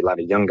 We got a lot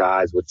of young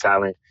guys with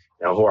talent,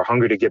 who are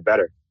hungry to get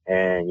better.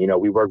 And,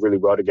 we work really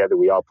well together.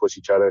 We all push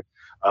each other.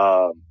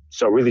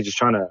 So really just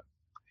trying to,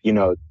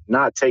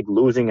 not take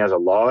losing as a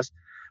loss,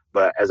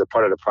 but as a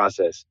part of the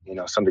process,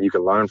 something you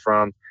can learn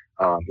from.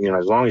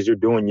 As long as you're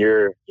doing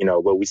your,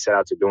 what we set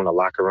out to do in the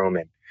locker room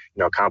and,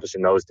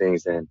 accomplishing those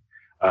things, then,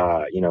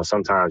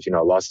 sometimes,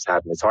 losses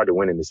happen. It's hard to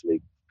win in this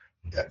league.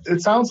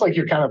 It sounds like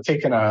you're kind of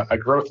taking a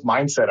growth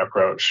mindset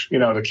approach,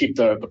 to keep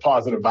the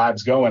positive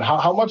vibes going.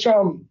 How much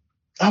of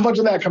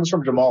that comes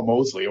from Jamal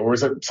Mosley, or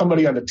is it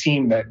somebody on the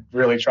team that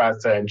really tries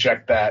to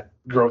inject that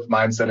growth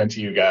mindset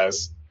into you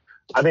guys?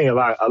 I think a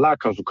lot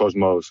comes from Coach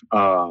Mose.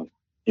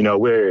 He's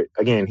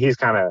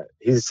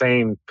the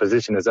same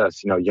position as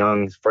us,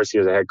 young, first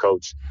year as a head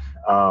coach.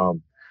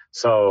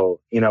 So,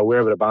 we're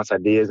able to bounce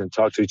ideas and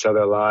talk to each other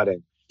a lot.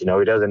 And, he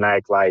doesn't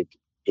act like,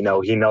 he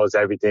knows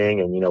everything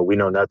and, we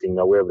know nothing.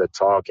 We're able to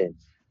talk and,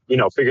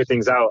 figure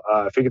things out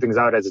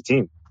as a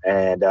team.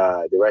 And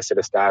the rest of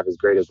the staff is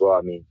great as well.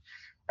 I mean,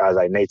 guys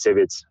like Nate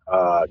Tibbetts,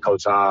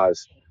 Coach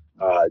Oz,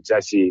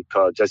 Jesse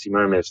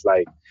Murmis,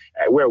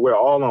 we're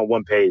all on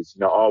one page,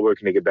 all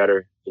working to get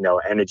better,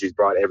 energy's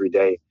brought every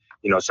day,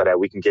 so that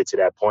we can get to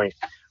that point.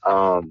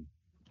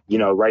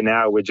 Right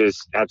now we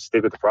just have to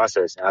stick with the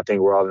process. And I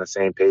think we're all on the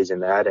same page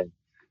in that. And,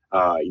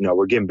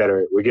 we're getting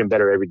better. We're getting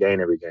better every day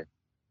and every game.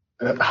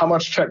 How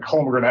much Chet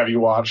Holmgren have you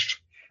watched?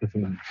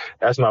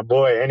 That's my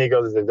boy. And he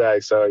goes to the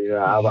Zag. So,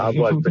 I've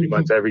watched pretty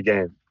much every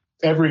game.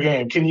 Every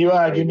game. Can you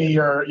give me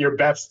your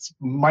best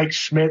Mike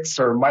Schmitz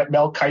or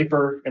Mel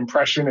Kiper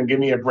impression and give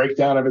me a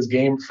breakdown of his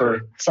game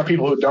for some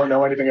people who don't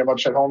know anything about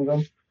Chet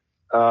Holmgren?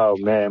 Oh,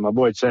 man, my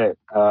boy Chet.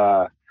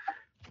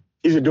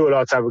 He's a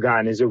do-it-all type of guy,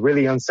 and he's a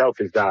really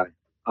unselfish guy,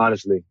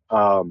 honestly.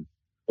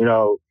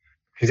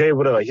 He's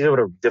able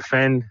to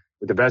defend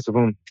with the best of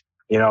them.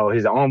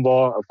 His on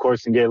ball, of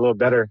course, can get a little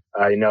better.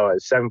 As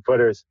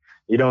 7-footers,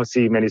 you don't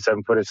see many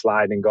 7-footers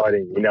sliding and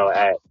guarding,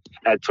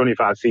 at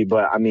 25 feet.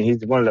 But, I mean,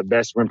 he's one of the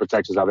best rim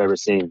protectors I've ever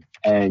seen.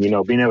 And,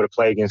 being able to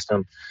play against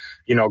him,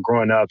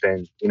 growing up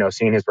and,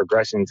 seeing his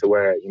progression to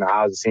where,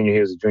 I was a senior, he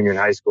was a junior in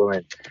high school.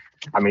 And,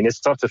 I mean, it's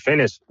tough to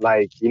finish.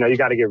 You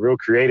got to get real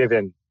creative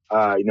and,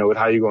 with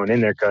how you're going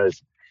in there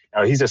because,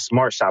 he's a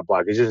smart shot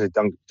blocker. He's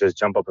just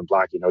jump up and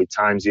block. He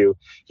times you.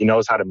 He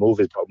knows how to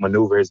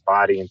maneuver his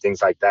body and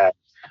things like that.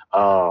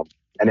 And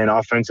then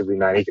offensively,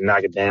 man, he can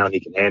knock it down. He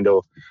can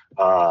handle.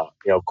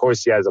 Of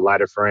course, he has a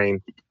lighter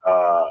frame,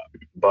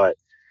 but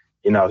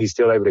he's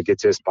still able to get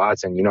to his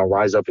spots and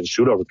rise up and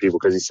shoot over people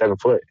because he's 7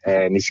 foot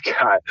and he's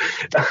got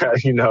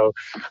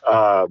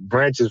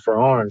branches for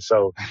arms.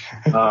 So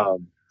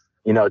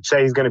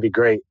Che's going to be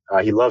great.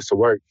 He loves to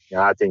work.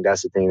 I think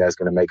that's the thing that's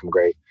going to make him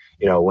great.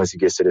 Once he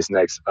gets to this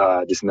next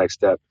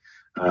step.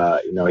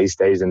 He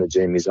stays in the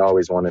gym. He's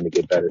always wanting to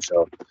get better.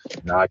 So,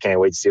 I can't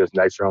wait to see what's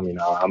next from him.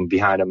 I'm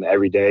behind him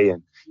every day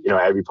and,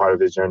 every part of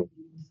his journey.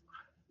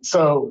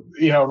 So,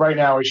 right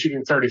now he's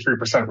shooting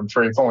 33% from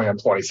three. It's only on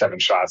 27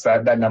 shots.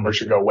 That number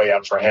should go way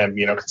up for him,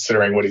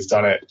 considering what he's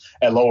done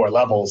at lower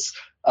levels.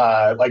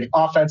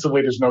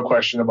 Offensively, there's no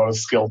question about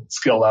his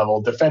skill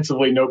level.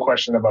 Defensively, no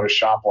question about his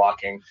shot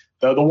blocking.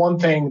 The one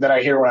thing that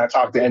I hear when I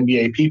talk to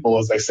NBA people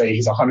is they say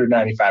he's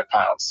 195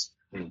 pounds.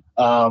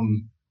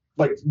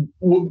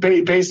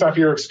 Based off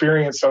your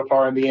experience so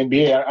far in the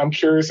NBA, I'm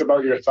curious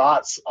about your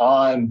thoughts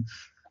on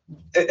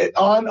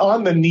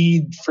the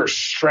need for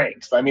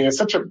strength. I mean, it's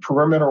such a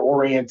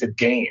perimeter-oriented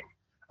game.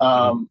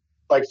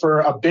 For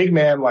a big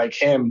man like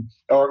him,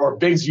 or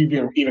bigs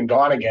you've even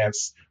gone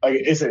against,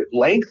 is it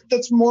length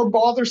that's more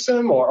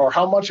bothersome, or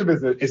how much of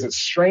it is it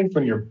strength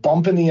when you're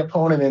bumping the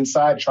opponent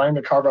inside, trying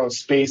to carve out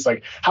space?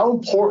 How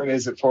important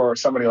is it for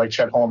somebody like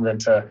Chet Holmgren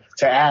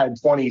to add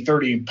 20,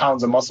 30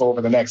 pounds of muscle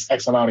over the next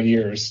X amount of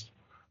years?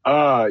 He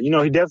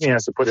definitely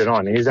has to put it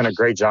on. He's done a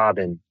great job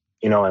in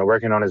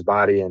working on his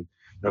body and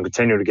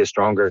continue to get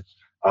stronger.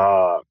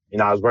 I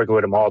was working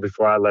with him all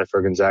before I left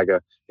for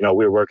Gonzaga. We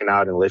were working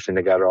out and lifting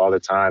together all the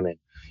time. And,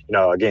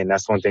 again,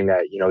 that's one thing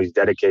that, he's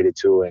dedicated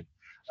to. And,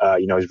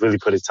 he's really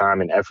put his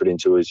time and effort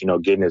into is,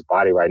 getting his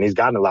body right. And he's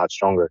gotten a lot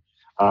stronger.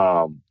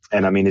 And,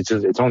 I mean, it's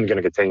only going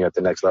to continue at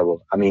the next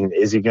level. I mean,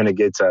 is he going to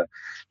get to,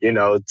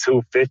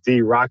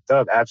 250 rocked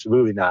up?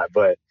 Absolutely not.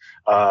 But,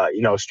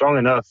 strong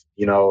enough,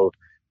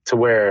 to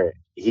where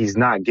he's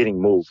not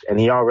getting moved. And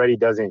he already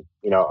doesn't,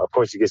 of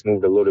course he gets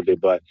moved a little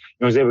bit, but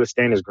he's able to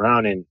stand his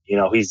ground and,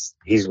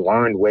 he's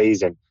learned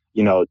ways and,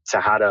 to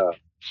how to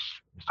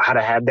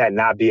have that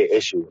not be an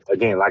issue.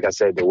 Again, like I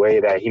said, the way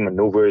that he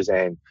maneuvers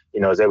and,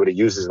 is able to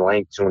use his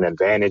length to an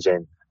advantage.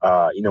 And,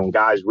 when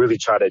guys really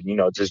try to,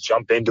 just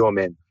jump into him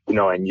and,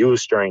 and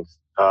use strength,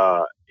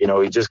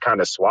 he just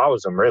kind of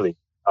swallows them really.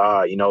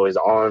 His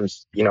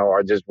arms,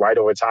 are just right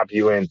over top of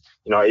you. And,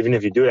 even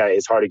if you do that,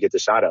 it's hard to get the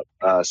shot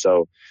up.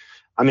 So,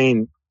 I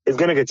mean, it's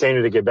going to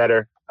continue to get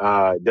better.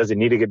 Does it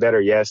need to get better?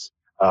 Yes.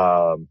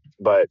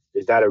 But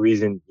is that a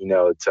reason,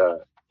 to,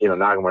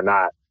 knock him or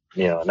not,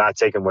 not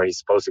take him where he's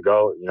supposed to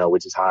go,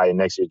 which is high in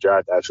next year's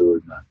draft?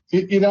 Absolutely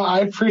not. I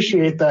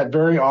appreciate that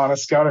very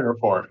honest scouting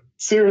report.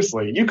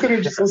 Seriously, you could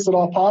have just listed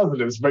all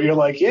positives, but you're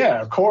like,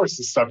 yeah, of course,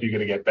 the stuff you're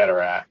going to get better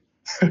at.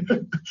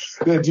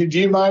 do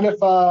you mind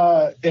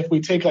if we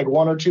take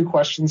one or two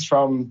questions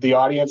from the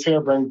audience here,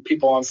 bring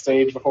people on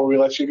stage before we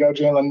let you go,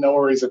 Jalen? No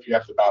worries if you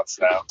have to bounce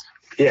now.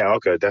 Yeah,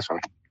 okay, that's fine.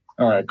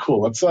 All right,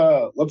 cool. Let's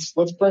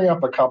bring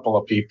up a couple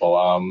of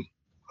people.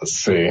 Let's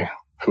see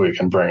who we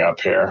can bring up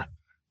here.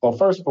 Well,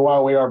 first of all,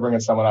 while we are bringing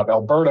someone up,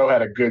 Alberto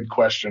had a good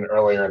question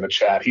earlier in the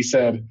chat. He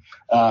said,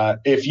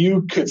 if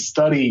you could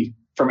study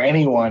from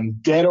anyone,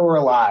 dead or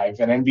alive,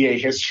 in NBA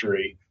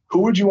history,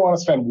 who would you want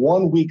to spend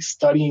 1 week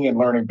studying and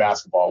learning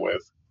basketball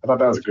with? I thought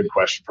that was a good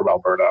question from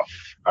Alberto.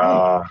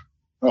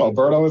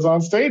 Alberto is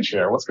on stage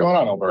here. What's going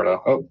on,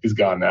 Alberto? Oh, he's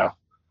gone now.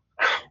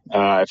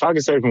 If I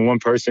could say from one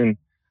person,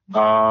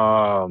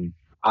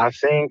 I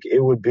think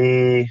it would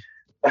be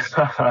would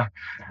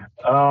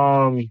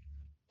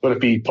it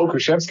be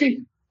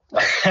Pokuševski?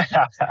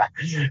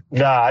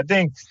 Nah, I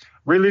think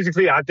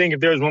realistically, if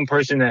there's one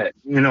person that,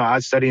 I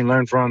study and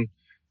learn from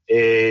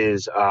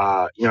is,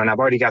 and I've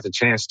already got the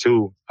chance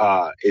to,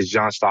 is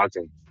John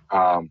Stockton.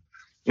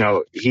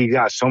 He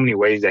got so many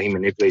ways that he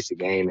manipulates the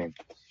game. And,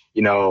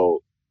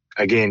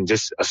 again,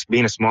 just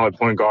being a smaller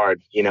point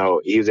guard, he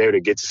was able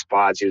to get to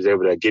spots. He was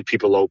able to get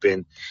people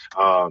open.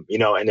 In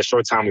the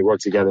short time we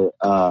worked together,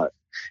 a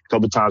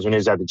couple of times when he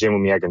was at the gym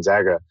with me at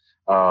Gonzaga,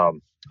 are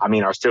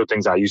still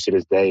things I use to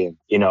this day.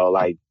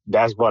 And,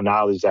 basketball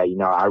knowledge that,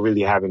 I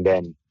really haven't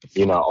been,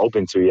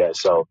 open to yet.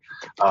 So,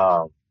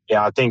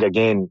 I think,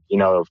 again,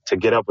 to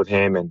get up with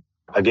him and,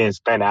 again,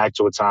 spend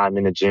actual time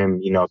in the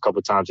gym, a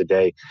couple times a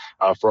day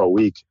for a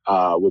week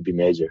would be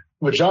major.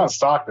 With John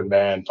Stockton,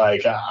 man,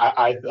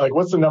 I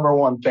what's the number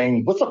one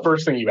thing? What's the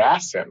first thing you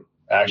asked him,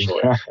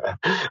 actually?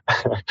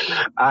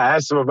 I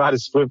asked him about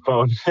his flip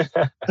phone.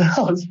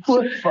 His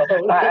flip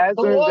phone. I asked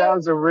him if that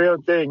was a real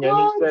thing, and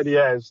he said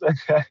yes.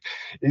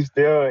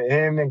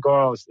 Him and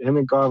Carl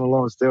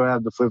Malone still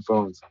have the flip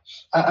phones.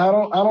 I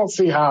don't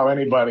see how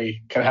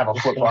anybody can have a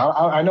flip phone.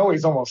 I know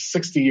he's almost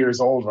 60 years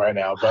old right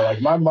now,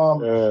 but my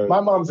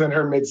mom's in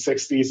her mid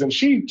 60s, and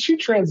she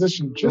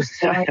transitioned just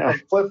fine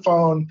from flip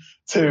phone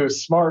to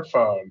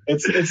smartphone.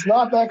 It's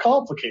not that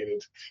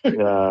complicated.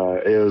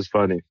 It was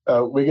funny.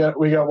 We got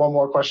one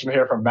more question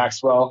here from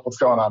Maxwell. What's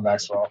going on,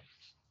 Maxwell?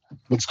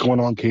 What's going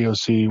on,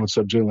 KOC? What's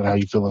up, Jalen? How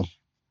you feeling?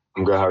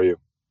 I'm good. How are you?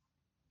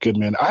 Good,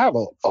 man. I have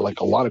a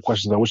lot of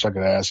questions I wish I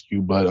could ask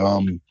you, but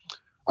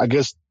I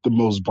guess the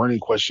most burning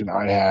question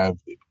I have,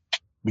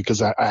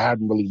 because I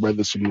hadn't really read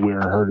this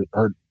anywhere or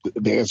heard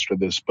the answer to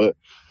this, but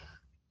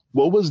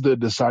what was the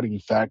deciding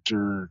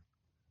factor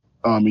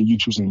in you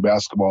choosing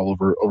basketball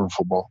over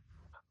football?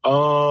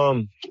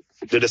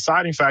 The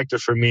deciding factor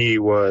for me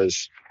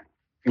was,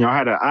 I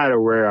had a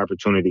rare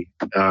opportunity,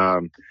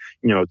 to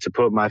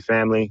put my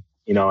family,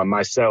 and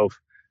myself,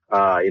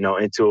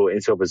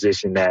 into a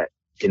position that,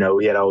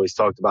 we had always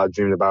talked about,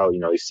 dreamed about,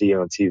 you see it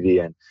on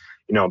TV and,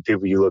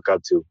 people you look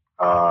up to,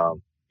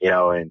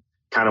 and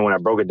kind of when I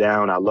broke it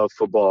down, I love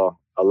football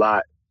a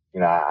lot.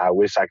 I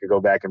wish I could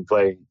go back and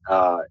play,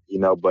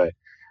 but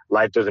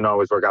life doesn't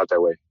always work out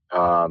that way,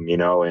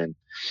 and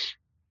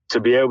to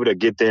be able to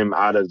get them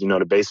out of,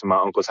 the base of my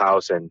uncle's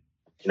house and,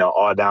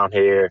 all down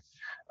here,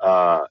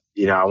 I've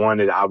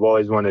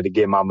always wanted to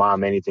give my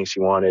mom anything she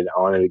wanted. I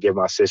wanted to give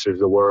my sisters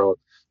the world,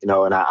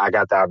 and I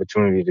got the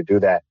opportunity to do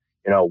that,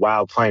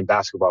 while playing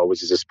basketball,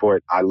 which is a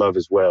sport I love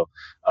as well.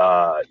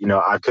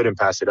 I couldn't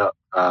pass it up.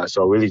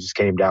 So it really just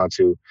came down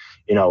to,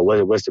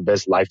 what's the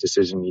best life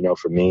decision,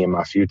 for me and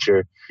my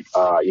future,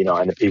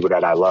 and the people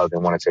that I love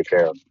and want to take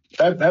care of.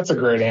 That's a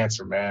great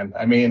answer, man.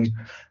 I mean,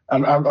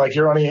 I'm like,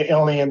 you're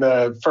only in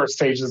the first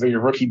stages of your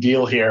rookie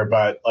deal here,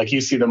 but like, you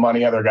see the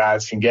money other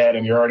guys can get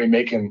and you're already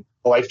making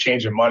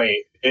life-changing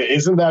money.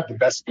 Isn't that the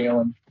best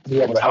feeling? To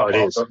be able to help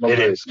it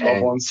is.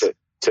 And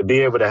to be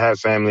able to have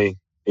family,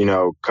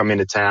 come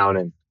into town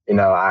and,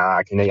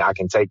 I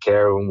can take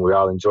care of them. We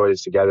all enjoy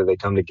this together. They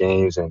come to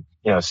games and,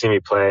 see me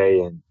play.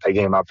 And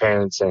again, my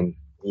parents and,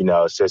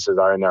 sisters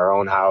are in their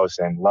own house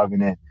and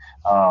loving it.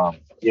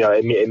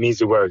 It means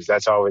the words.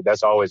 That's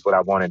always what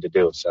I wanted to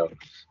do. So,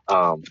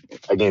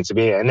 again,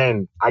 and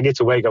then I get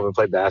to wake up and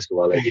play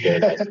basketball every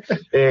day.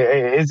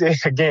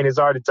 It's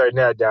hard to turn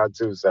that down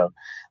too. So,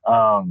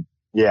 I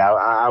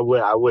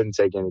wouldn't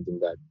take anything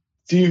back.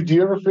 Do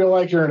you ever feel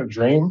like you're in a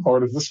dream,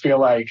 or does this feel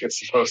like it's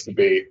supposed to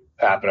be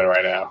happening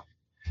right now?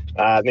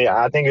 I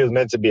think it was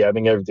meant to be. I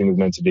think everything was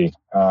meant to be.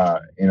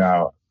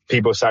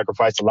 People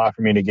sacrificed a lot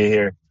for me to get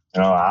here.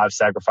 I've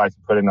sacrificed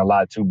and put in a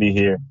lot to be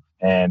here.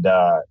 And,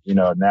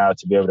 now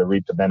to be able to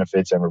reap the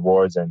benefits and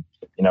rewards and,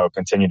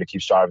 continue to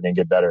keep striving and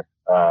get better,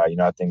 I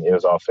think it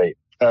was all fate.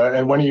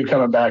 And when are you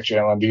coming back,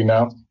 Jalen? Do you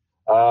know?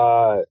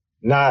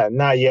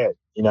 Not yet.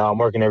 I'm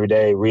working every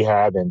day,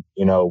 rehab and,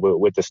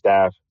 with the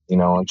staff,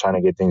 I'm trying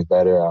to get things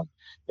better.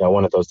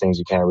 One of those things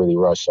you can't really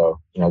rush. So,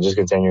 just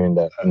continuing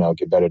to,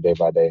 get better day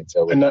by day.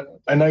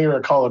 I know you're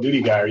a Call of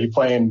Duty guy. Are you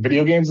playing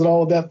video games at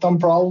all with that thumb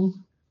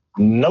problem?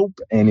 Nope,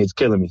 and it's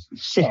killing me.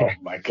 Oh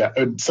my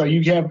God! So do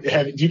you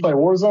play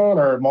Warzone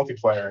or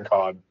multiplayer in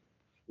COD?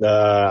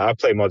 I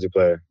play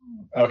multiplayer.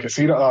 Okay,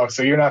 so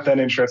you're not that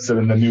interested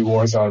in the new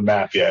Warzone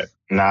map yet?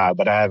 Nah,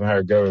 but I haven't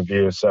heard good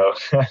reviews. So.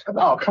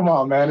 Oh, come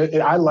on,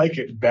 man! I like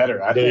it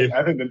better. I think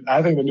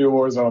the new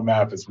Warzone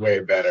map is way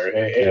better.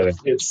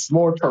 It's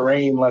more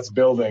terrain, less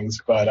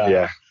buildings,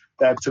 but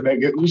that to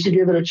make it, you should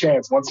give it a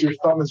chance. Once your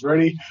thumb is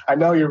ready, I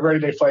know you're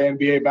ready to play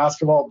NBA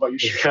basketball, but you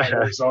should try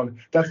Warzone.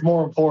 That's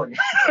more important.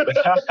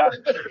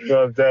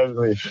 No,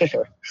 definitely.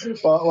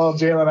 Well,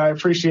 Jalen, I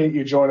appreciate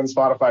you joining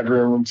Spotify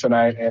Green Room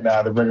tonight and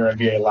the Ringer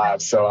NBA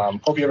Live. So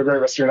hope you have a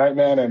great rest of your night,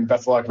 man, and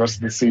best of luck the rest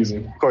of the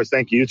season. Of course,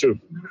 thank you. You too.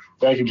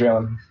 Thank you,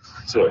 Jalen.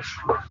 Sure.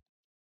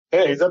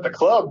 Hey, he's at the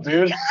club,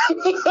 dude.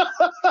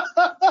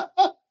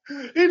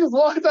 He just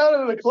walked out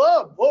of the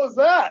club. What was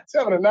that? He's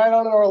having a night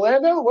out in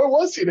Orlando? Where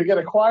was he to get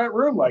a quiet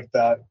room like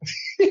that?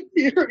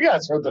 You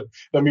guys heard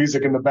the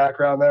music in the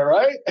background there,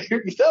 right?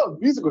 The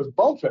music was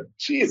bumping.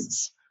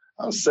 Jesus.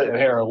 I'm sitting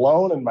here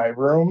alone in my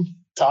room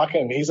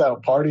talking, and he's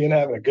out partying,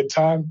 having a good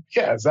time.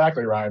 Yeah,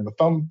 exactly, Ryan.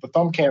 The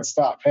thumb can't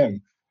stop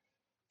him.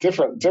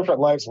 Different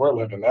lives we're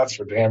living, that's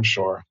for damn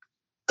sure.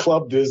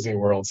 Club Disney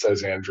World,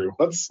 says Andrew.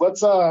 Let's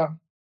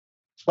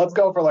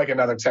go for like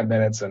another 10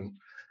 minutes and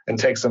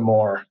take some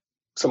more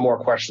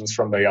questions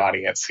from the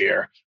audience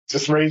here.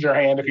 Just raise your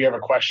hand if you have a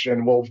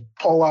question. We'll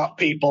pull up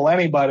people,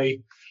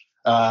 anybody,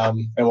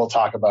 and we'll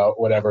talk about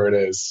whatever it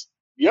is.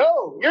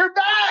 Yo, you're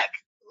back.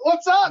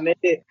 What's up? I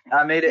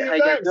made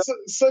it.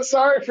 So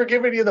sorry for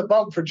giving you the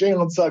bump for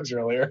Jalen Suggs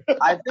earlier.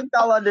 I think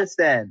I'll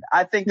understand.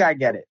 I think I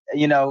get it.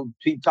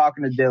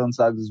 Talking to Jalen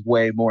Suggs is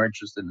way more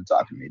interesting than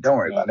talking to me. Don't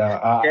worry about it.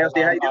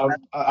 KOC, how you doing, man?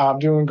 I'm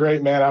doing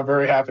great, man. I'm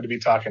very happy to be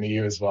talking to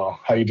you as well.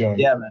 How you doing?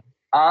 Yeah, man.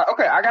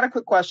 Okay, I got a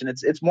quick question.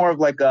 It's more of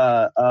like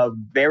a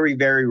very,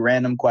 very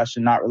random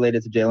question, not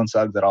related to Jalen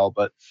Suggs at all.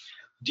 But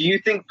do you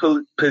think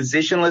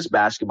positionless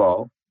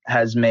basketball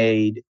has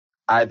made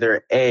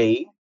either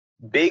A,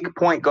 big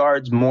point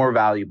guards more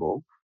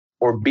valuable,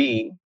 or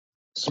B,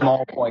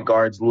 small point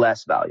guards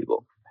less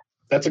valuable?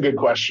 That's a good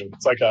question.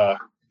 It's like a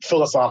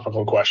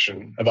philosophical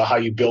question about how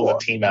you build a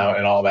team out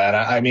and all that.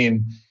 I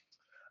mean,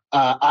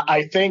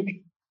 I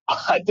think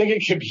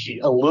it could be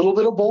a little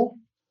bit of both,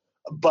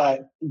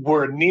 but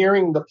we're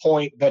nearing the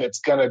point that it's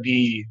going to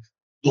be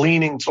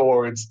leaning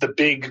towards the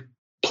big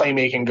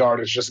playmaking guard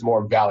is just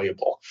more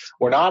valuable.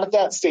 We're not at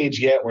that stage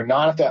yet. We're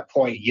not at that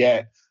point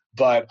yet.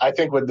 But I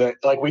think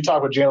like we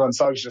talked with Jalen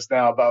Suggs just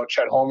now about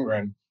Chet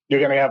Holmgren, you're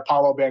going to have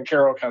Paolo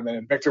Banchero coming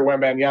in, Victor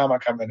Wembanyama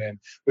coming in.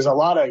 There's a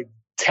lot of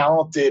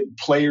talented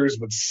players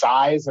with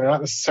size. They're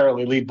not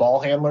necessarily lead ball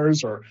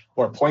handlers or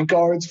point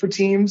guards for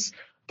teams,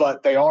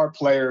 but they are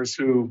players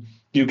who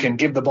you can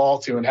give the ball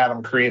to and have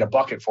them create a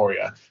bucket for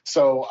you.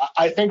 So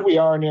I think we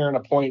are nearing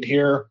a point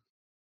here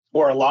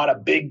where a lot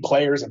of big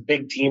players and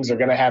big teams are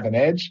going to have an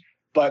edge.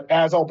 But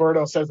as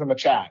Alberto says in the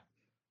chat,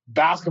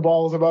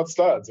 basketball is about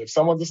studs. If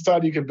someone's a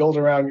stud, you can build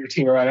around your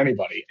team around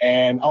anybody.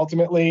 And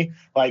ultimately,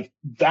 like,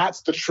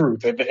 that's the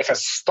truth. If a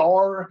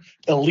star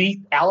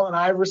elite Allen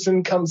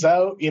Iverson comes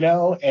out,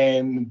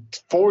 in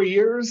 4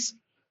 years,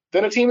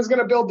 then a team is going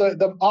to build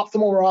the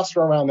optimal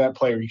roster around that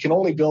player. You can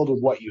only build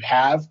with what you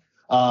have.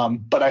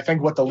 But I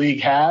think what the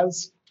league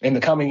has in the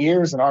coming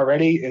years and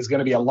already is going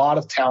to be a lot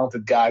of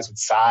talented guys with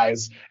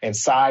size, and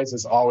size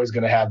is always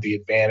going to have the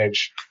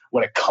advantage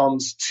when it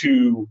comes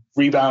to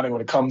rebounding,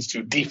 when it comes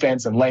to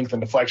defense and length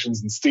and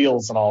deflections and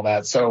steals and all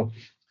that. So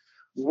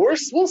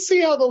we'll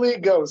see how the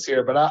league goes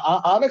here, but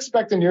I'm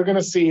expecting you're going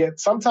to see it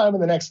sometime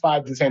in the next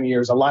 5 to 10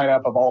 years, a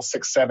lineup of all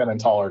 6'7" and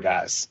taller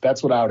guys.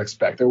 That's what I would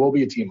expect. There will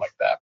be a team like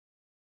that.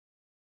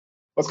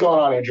 What's going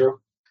on, Andrew?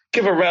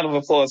 Give a round of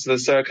applause to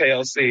Sir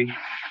KOC.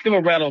 Give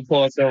a round of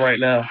applause to him right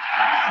now.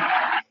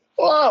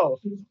 Whoa.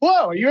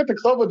 Are you at the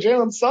club with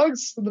Jalen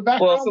Suggs in the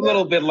background? Well, it's a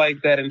little bit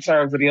like that in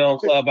terms of the own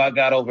club I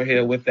got over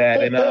here with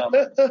that.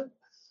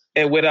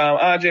 And with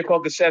Andre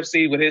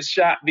Pokashevsky, with his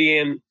shot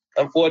being,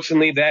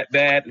 unfortunately, that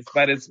bad,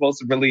 despite it's supposed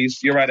to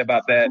release, you're right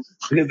about that.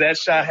 Because that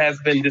shot has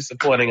been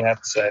disappointing, I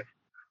have to say.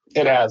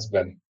 It has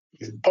been.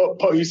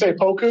 You say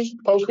Poku?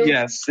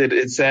 Yes,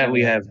 it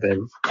sadly has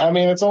been. I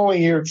mean, it's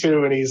only year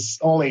 2, and he's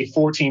only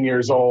 14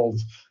 years old.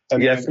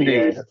 Yes,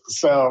 indeed.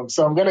 So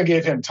I'm going to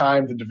give him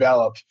time to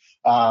develop.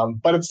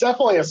 But it's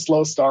definitely a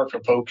slow start for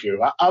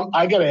Poku.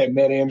 I got to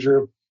admit,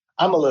 Andrew,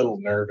 I'm a little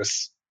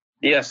nervous.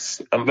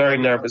 Yes, I'm very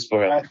nervous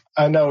for him.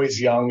 I know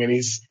he's young, and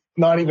he's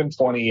not even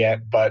 20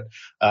 yet, but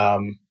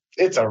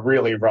it's a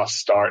really rough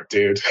start,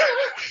 dude.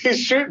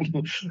 He's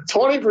shooting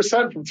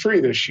 20% from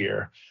 3 this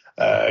year.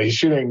 He's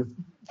shooting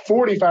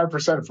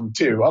 45% from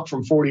 2, up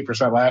from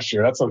 40% last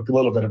year. That's a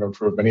little bit of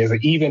improvement. He has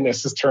an even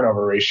assist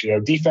turnover ratio.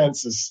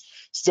 Defense is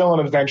still an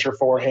adventure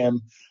for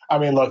him. I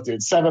mean, look, dude,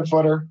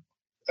 7-footer,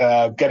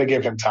 got to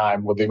give him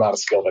time with the amount of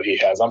skill that he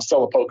has. I'm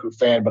still a Poku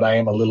fan, but I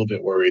am a little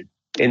bit worried.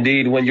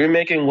 Indeed, when you're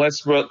making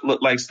Westbrook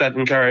look like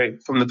Stephen Curry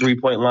from the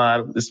three-point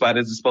line, despite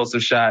his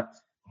explosive shot,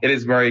 it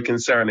is very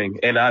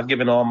concerning. And I've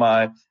given all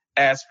my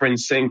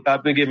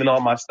I've been giving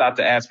all my stop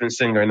to Aspirin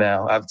Singer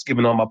now. I've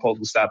given all my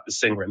Poku stop to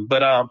Singering.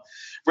 But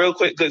real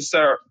quick, good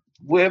sir,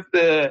 with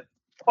the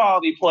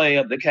quality play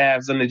of the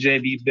Cavs and the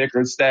JB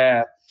Vickers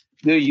staff,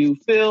 do you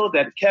feel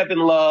that Kevin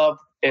Love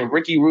and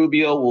Ricky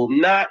Rubio will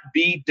not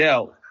be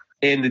dealt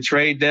in the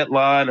trade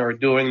deadline or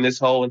during this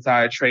whole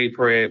entire trade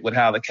period with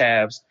how the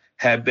Cavs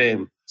have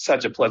been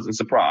such a pleasant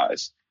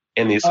surprise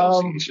in the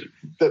association?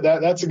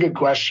 That's a good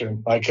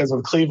question. Because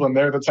with Cleveland,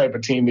 they're the type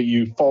of team that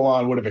you full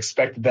on would have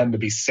expected them to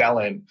be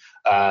selling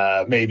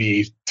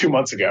maybe 2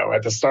 months ago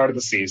at the start of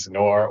the season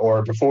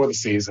or before the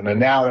season. And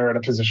now they're in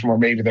a position where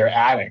maybe they're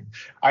adding.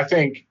 I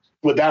think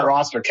with that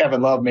roster,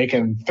 Kevin Love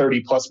making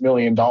 $30+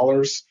 million,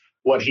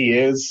 what he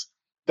is,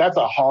 that's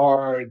a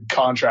hard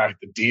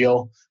contract to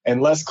deal.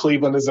 Unless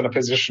Cleveland is in a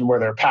position where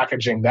they're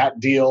packaging that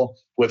deal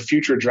with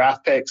future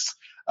draft picks,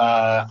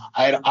 I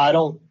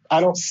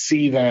don't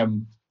see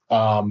them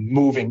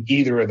moving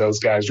either of those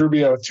guys.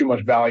 Rubio has too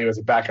much value as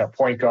a backup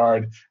point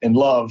guard, and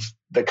Love,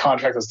 the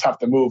contract is tough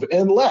to move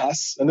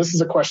unless, and this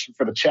is a question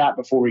for the chat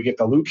before we get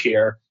to Luke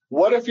here,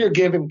 what if you're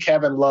giving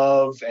Kevin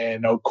Love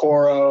and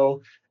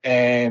Okoro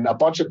and a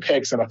bunch of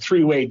picks and a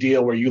 3-way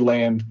deal where you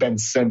land Ben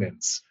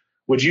Simmons?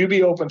 Would you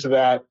be open to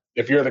that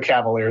if you're the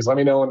Cavaliers? Let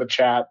me know in the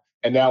chat.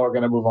 And now we're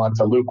going to move on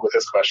to Luke with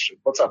his question.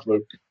 What's up,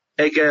 Luke?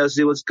 Hey,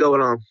 KOC, what's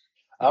going on?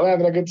 I'm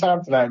having a good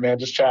time tonight, man.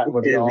 Just chatting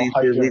with you all.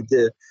 Me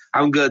too.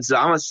 I'm good. So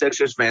I'm a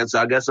Sixers fan, so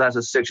I guess that's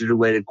a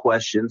Sixers-related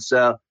question.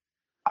 So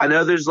I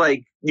know there's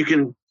I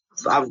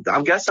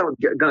guess I'm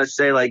going to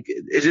say,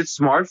 is it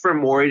smart for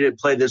Morey to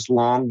play this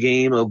long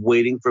game of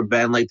waiting for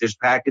Ben? There's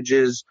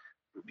packages.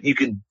 You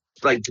could,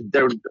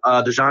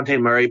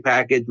 DeJounte Murray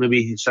package,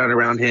 maybe sign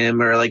around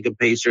him, or a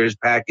Pacers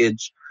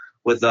package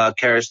with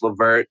Karis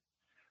LeVert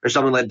or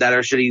something like that.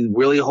 Or should he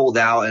really hold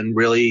out and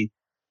really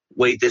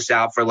wait this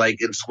out for and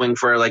swing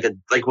for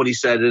what he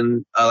said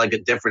in a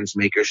difference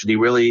maker? Should he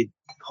really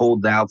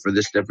hold out for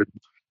this difference?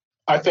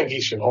 I think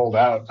he should hold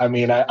out. I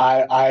mean,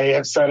 I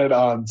have said it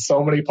on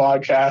so many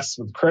podcasts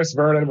with Chris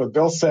Vernon, with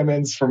Bill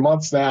Simmons for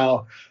months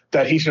now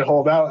that he should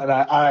hold out. And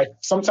I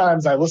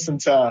sometimes I listen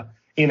to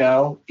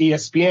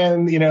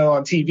ESPN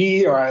on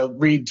TV, or I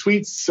read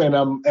tweets,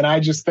 and I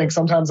just think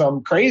sometimes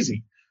I'm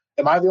crazy.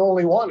 Am I the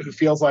only one who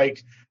feels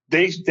like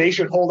they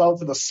should hold out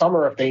to the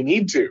summer if they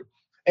need to?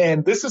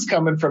 And this is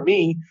coming from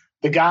me,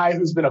 the guy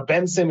who's been a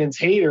Ben Simmons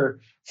hater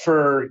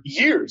for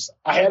years.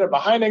 I had it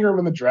behind Ingram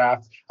in the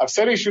draft. I've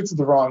said he shoots with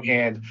the wrong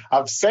hand.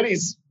 I've said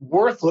he's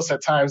worthless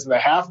at times in the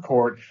half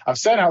court. I've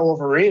said how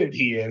overrated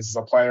he is as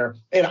a player.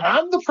 And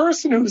I'm the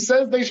person who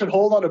says they should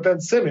hold on to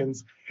Ben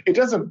Simmons. It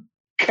doesn't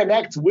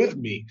connect with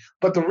me.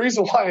 But the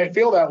reason why I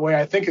feel that way,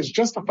 I think, is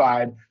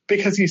justified,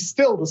 because he's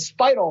still,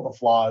 despite all the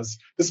flaws,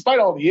 despite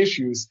all the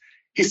issues,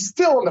 he's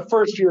still in the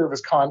first year of his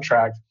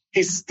contract.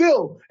 He's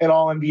still an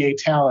all-NBA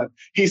talent.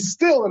 He's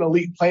still an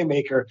elite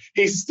playmaker.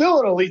 He's still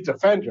an elite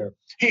defender.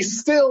 He's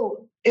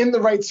still in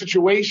the right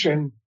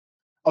situation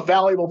a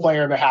valuable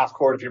player in the half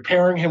court. If you're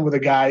pairing him with a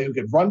guy who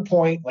could run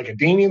point like a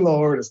Damian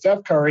Lillard, a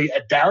Steph Curry,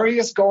 a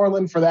Darius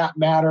Garland for that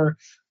matter,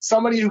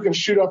 somebody who can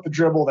shoot off the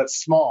dribble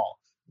that's small.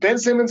 Ben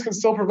Simmons can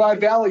still provide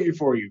value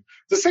for you.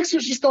 The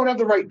Sixers just don't have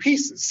the right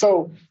pieces.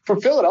 So for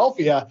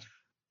Philadelphia,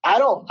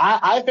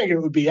 I think it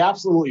would be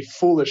absolutely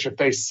foolish if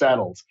they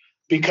settled,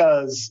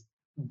 because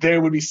they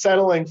would be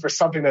settling for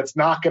something that's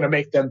not going to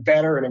make them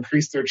better and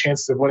increase their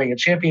chances of winning a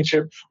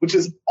championship, which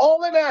is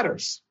all that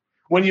matters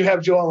when you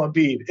have Joel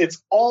Embiid.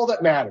 It's all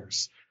that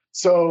matters.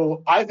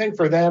 So I think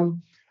for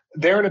them,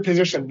 they're in a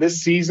position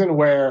this season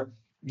where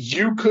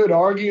you could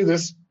argue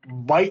this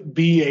might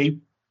be a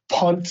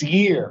punt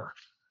year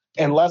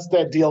unless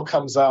that deal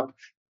comes up.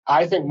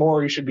 I think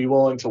Morey should be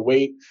willing to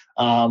wait.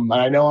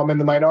 I know I'm in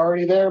the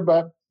minority there,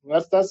 but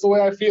that's the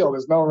way I feel.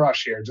 There's no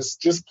rush here.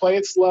 Just play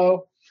it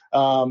slow,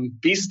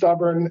 be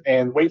stubborn,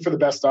 and wait for the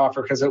best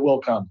offer, because it will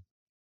come.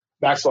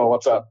 Maxwell,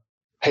 what's up?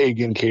 Hey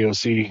again,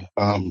 KOC.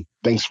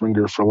 Thanks,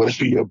 Ringer, for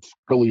letting me up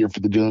earlier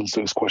for the Jalen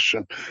Suggs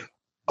question.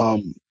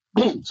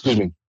 Excuse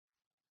me.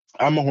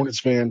 I'm a Hornets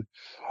fan,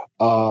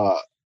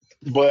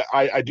 but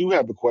I do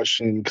have a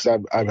question, because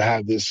I've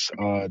had this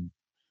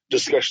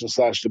discussion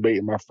 / debate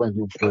in my friend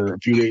group for a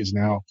few days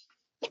now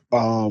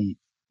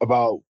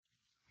about,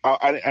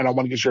 and I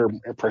want to get your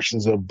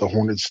impressions of the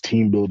Hornets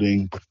team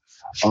building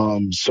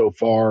so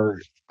far.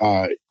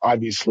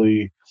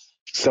 Obviously,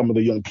 some of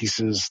the young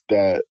pieces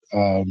that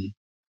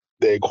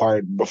they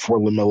acquired before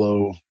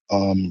LaMelo,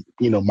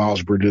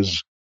 Miles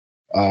Bridges,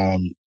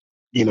 Cody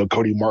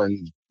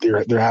Martin,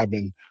 they're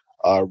having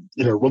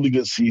really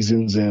good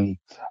seasons, and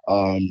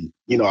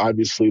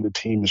obviously the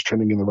team is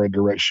trending in the right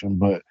direction.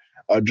 But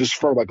just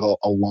from like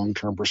a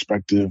long-term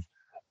perspective,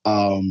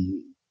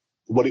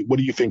 what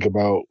do you think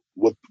about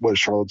what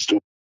Charlotte's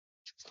doing?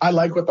 I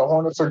like what the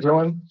Hornets are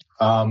doing.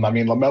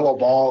 LaMelo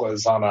Ball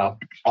is on a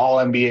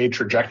all-NBA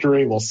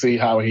trajectory. We'll see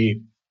how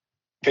he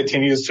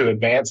continues to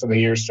advance in the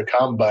years to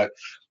come. But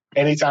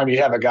anytime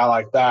you have a guy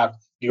like that,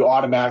 you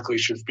automatically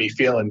should be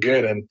feeling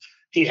good. And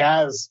he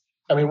has,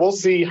 we'll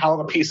see how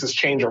the pieces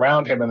change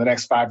around him in the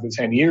next 5 to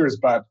 10 years,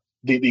 but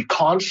the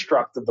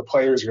construct of the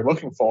players you're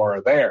looking for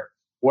are there.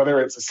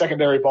 Whether it's a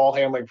secondary ball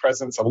handling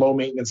presence, a low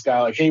maintenance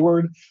guy like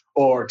Hayward,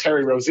 or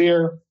Terry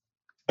Rozier,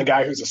 a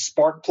guy who's a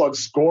spark plug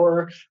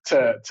scorer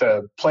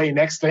to play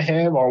next to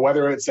him, or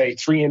whether it's a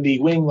 3-and-D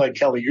wing like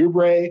Kelly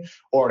Oubre,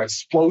 or an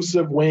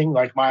explosive wing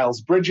like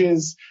Miles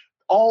Bridges,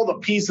 all the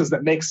pieces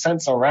that make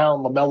sense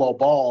around LaMelo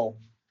Ball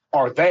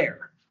are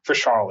there for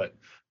Charlotte.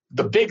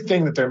 The big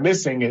thing that they're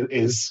missing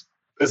is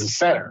a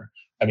center.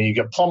 You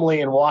get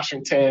Plumlee in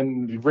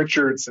Washington,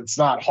 Richards. It's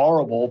not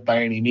horrible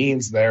by any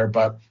means there,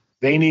 but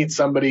they need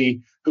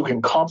somebody who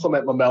can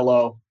complement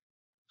LaMelo,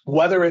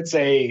 whether it's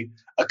a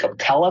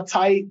Capella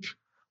type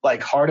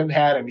like Harden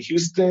had in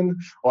Houston,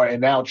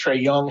 and now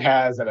Trae Young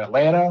has in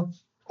Atlanta,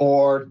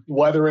 or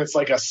whether it's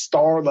like a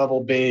star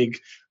level big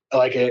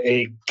like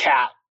a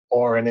Cat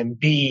or an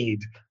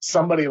Embiid,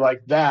 somebody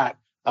like that.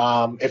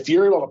 If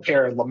you're able to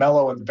pair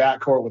LaMelo in the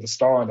backcourt with a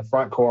star in the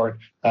front court,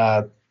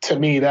 to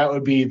me, that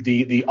would be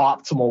the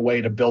optimal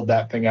way to build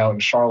that thing out in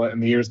Charlotte in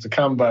the years to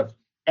come. But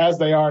as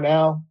they are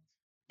now,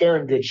 they're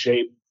in good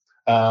shape.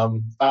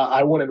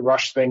 I wouldn't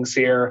rush things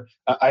here.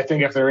 I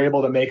think if they're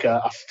able to make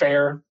a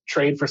fair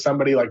trade for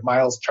somebody like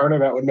Miles Turner,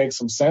 that would make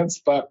some sense.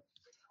 But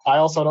I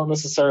also don't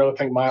necessarily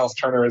think Miles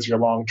Turner is your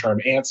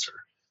long-term answer.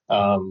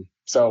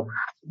 So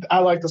I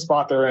like the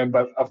spot they're in,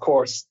 but of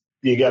course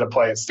you got to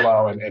play it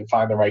slow and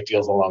find the right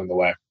deals along the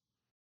way.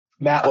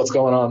 Matt, what's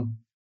going on?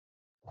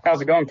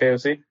 How's it going,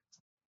 KOC?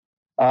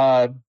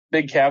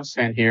 Big Cavs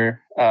fan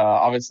here.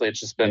 Obviously, it's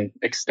just been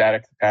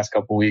ecstatic the past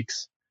couple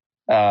weeks.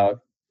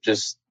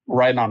 Just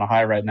riding on a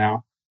high right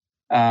now.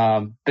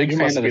 Big you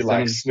fan must of be the like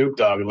Simmons. Snoop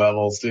Dogg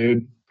levels,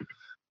 dude.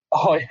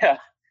 Oh yeah,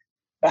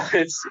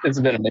 it's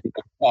been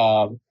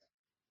amazing.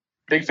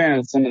 Big fan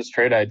of the Simmons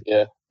trade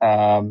idea.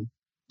 You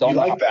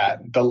like that?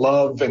 The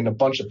love and a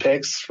bunch of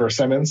picks for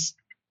Simmons?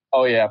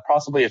 Oh yeah,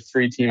 possibly a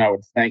 3-team, I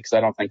would think, because I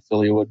don't think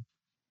Philly would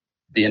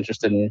be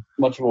interested in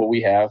much of what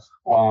we have.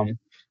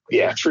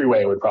 Yeah,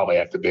 three-way would probably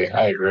have to be.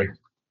 I agree.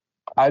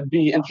 I'd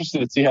be interested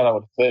to see how that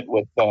would fit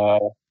with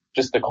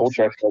just the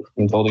culture I feel like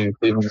been building in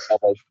Cleveland. It's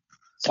like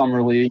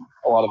summer league.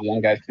 A lot of the young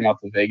guys came out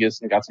to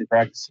Vegas and got some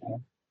practice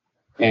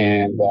in.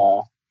 And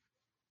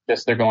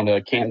just they're going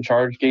to Canton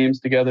Charge games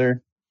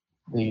together.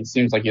 He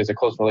seems like he has a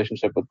close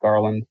relationship with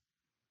Garland.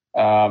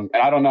 And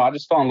I don't know. I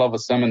just fell in love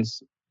with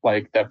Simmons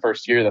like that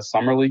first year, the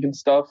summer league and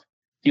stuff.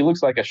 He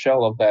looks like a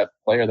shell of that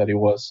player that he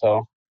was.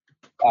 So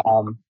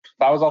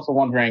I was also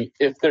wondering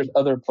if there's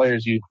other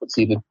players you would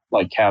see the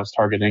like Cavs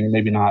targeting,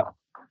 maybe not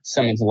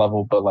Simmons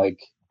level, but like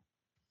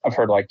I've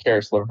heard like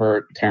Karis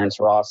LeVert, Terrence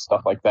Ross,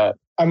 stuff like that.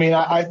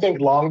 I think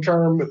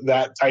long-term,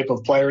 that type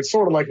of player, it's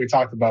sort of like we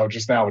talked about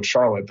just now with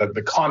Charlotte,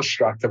 the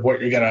construct of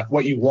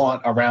what you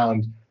want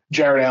around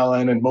Jared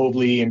Allen and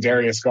Mobley and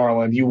Darius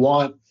Garland. You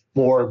want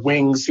more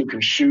wings who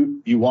can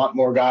shoot. You want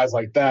more guys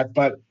like that.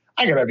 But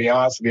I got to be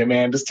honest with you,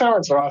 man, does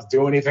Terrence Ross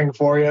do anything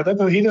for you?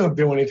 He doesn't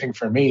do anything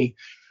for me.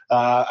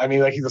 I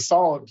mean, like, he's a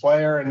solid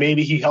player, and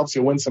maybe he helps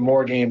you win some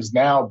more games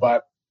now,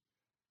 but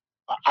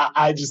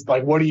I just,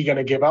 like, what are you going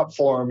to give up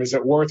for him? Is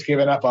it worth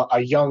giving up a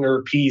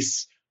younger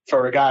piece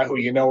for a guy who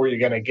you know where you're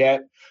going to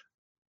get?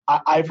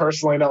 I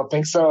personally don't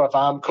think so. If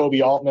I'm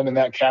Kobe Altman in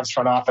that Cavs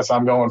front office,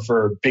 I'm going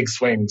for big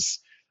swings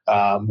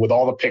with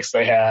all the picks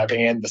they have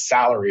and the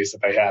salaries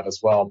that they have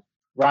as well.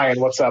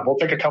 Ryan, what's up? We'll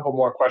take a couple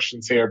more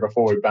questions here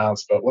before we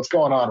bounce, but what's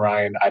going on,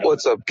 Ryan?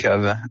 What's up,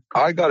 Kevin?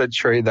 I got a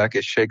trade that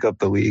could shake up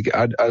the league.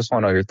 I just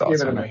want to know your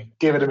thoughts on it.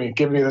 Give it to me.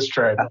 Give me this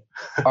trade.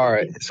 All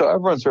right. So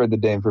everyone's heard the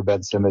Dame for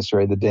Ben Simmons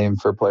trade, the Dame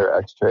for player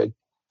X trade.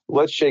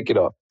 Let's shake it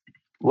up.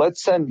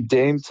 Let's send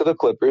Dame to the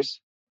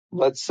Clippers.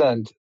 Let's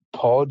send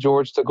Paul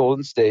George to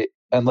Golden State.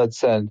 And let's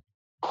send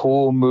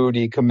Poole,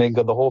 Moody,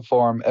 Kuminga, the whole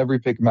farm, every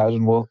pick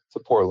imaginable to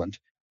Portland.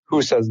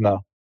 Who says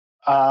no?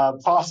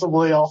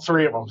 Possibly all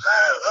three of them.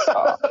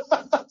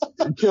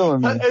 You're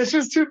killing me. It's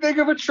just too big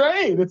of a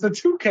trade. It's a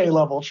 2K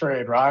level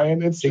trade,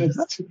 Ryan. It's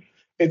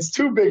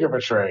too big of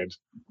a trade.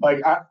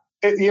 Like,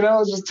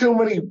 it's just too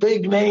many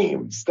big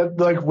names that,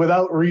 like,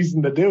 without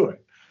reason to do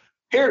it.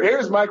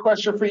 Here's my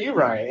question for you,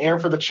 Ryan,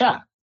 and for the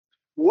chat.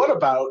 What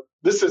about,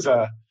 this is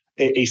a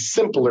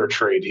simpler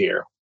trade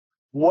here.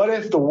 What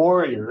if the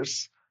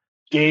Warriors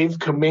gave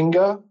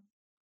Kuminga,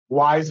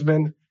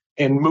 Wiseman,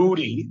 and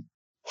Moody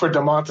for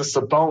Domantas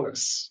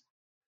Sabonis?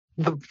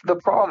 The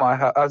problem I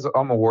have, as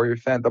I'm a Warrior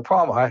fan, the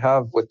problem I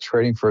have with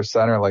trading for a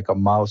center like a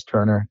Miles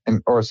Turner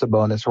or a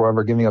Sabonis or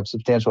whoever, giving up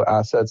substantial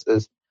assets,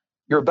 is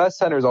your best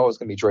center is always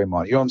going to be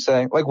Draymond. You know what I'm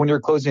saying? Like, when you're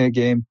closing a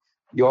game,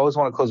 you always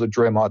want to close with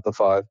Draymond at the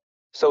 5.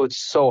 So it's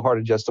so hard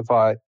to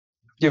justify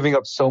giving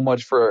up so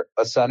much for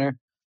a center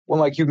when,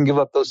 like, you can give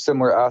up those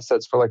similar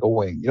assets for, like, a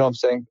wing. You know what I'm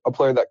saying? A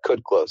player that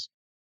could close.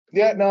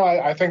 Yeah, no,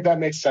 I think that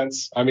makes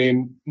sense. I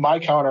mean, my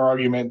counter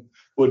argument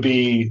would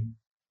be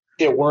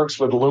it works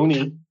with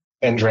Looney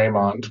and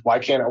Draymond. Why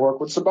can't it work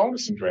with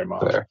Sabonis and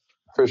Draymond? Fair,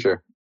 for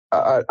sure.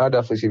 I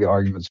definitely see the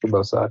arguments for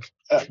both sides.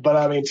 But,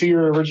 I mean, to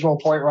your original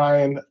point,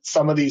 Ryan,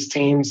 some of these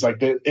teams, like,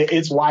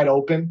 it's wide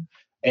open,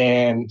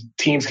 and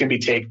teams should be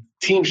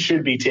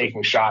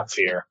taking shots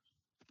here.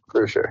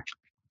 For sure.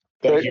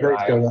 Thank you,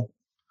 Ryan.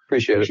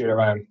 Appreciate it,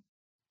 Ryan.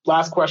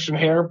 Last question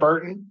here.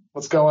 Burton,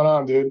 what's going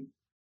on, dude?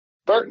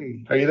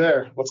 Burton, are you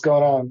there? What's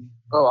going on?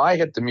 Oh, I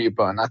hit the mute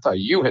button. I thought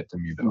you hit the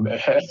mute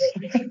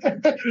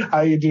button.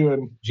 How you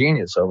doing?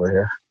 Genius over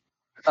here.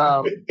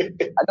 I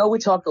know we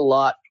talked a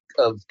lot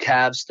of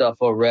Cavs stuff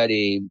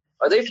already.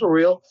 Are they for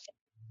real?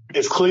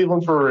 Is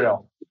Cleveland for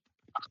real?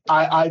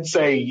 I'd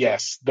say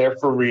yes, they're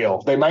for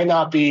real. They might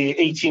not be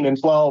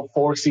 18-12,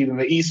 4 seed in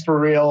the East for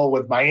real,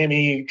 with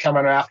Miami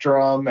coming after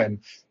them and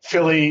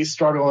Philly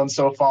struggling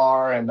so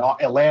far and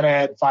Atlanta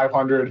at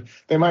 500.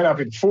 They might not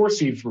be the 4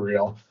 seed for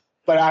real,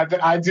 but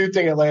I do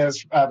think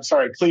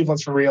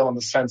Cleveland's for real in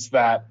the sense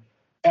that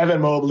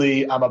Evan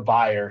Mobley, I'm a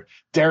buyer.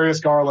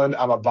 Darius Garland,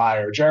 I'm a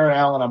buyer. Jared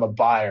Allen, I'm a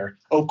buyer.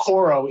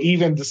 Okoro,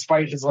 even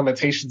despite his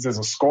limitations as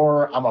a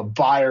scorer, I'm a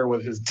buyer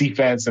with his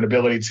defense and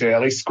ability to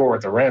at least score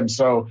at the rim.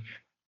 So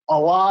a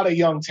lot of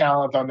young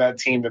talent on that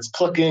team that's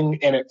clicking,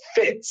 and it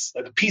fits.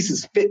 Like, the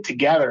pieces fit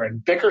together.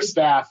 And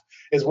Bickerstaff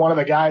is one of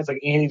the guys, like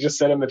Andy just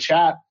said in the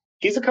chat,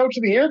 he's a coach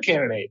of the year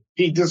candidate.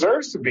 He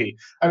deserves to be.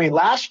 I mean,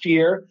 last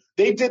year,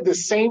 they did the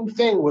same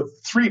thing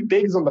with 3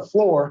 bigs on the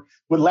floor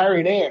with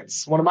Larry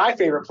Nance, one of my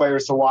favorite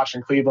players to watch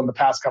in Cleveland the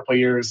past couple of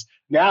years,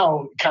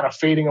 now kind of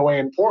fading away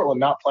in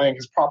Portland, not playing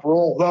his proper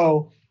role,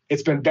 though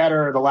it's been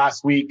better the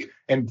last week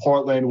in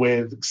Portland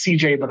with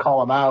CJ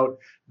McCollum out,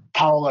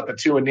 Powell at the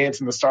 2, and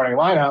Nance in the starting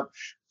lineup.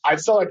 I'd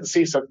still like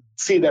to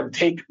see them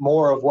take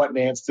more of what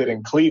Nance did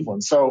in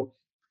Cleveland. So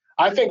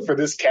I think for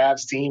this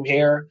Cavs team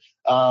here,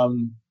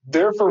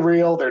 they're for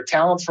real. Their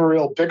talent's for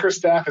real.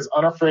 Bickerstaff is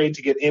unafraid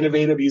to get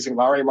innovative using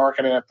Lauri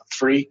Markkanen at the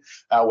 3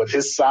 with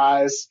his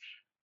size.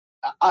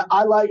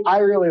 I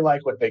really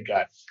like what they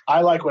got.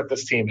 I like what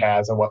this team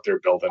has and what they're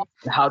building.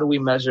 How do we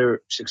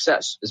measure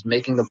success? Is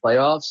making the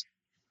playoffs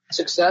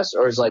success,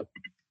 or is, like,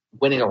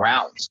 winning a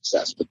round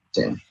success with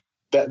the team?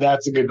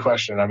 That's a good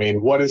question. I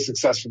mean, what is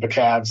success for the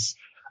Cavs?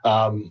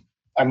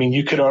 I mean,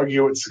 you could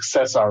argue it's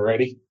success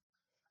already.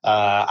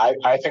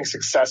 I think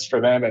success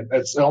for them,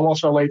 it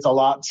almost relates a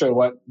lot to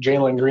what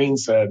Jalen Green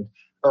said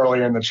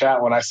earlier in the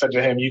chat when I said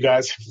to him, you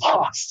guys have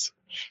lost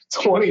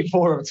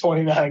 24 of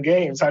 29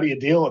 games. How do you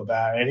deal with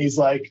that? And he's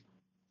like,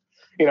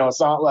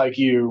 it's not like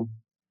you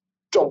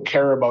don't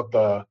care about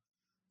the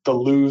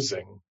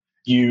losing.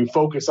 You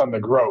focus on the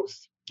growth.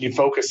 You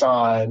focus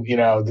on,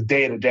 the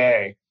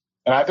day-to-day.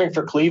 And I think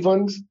for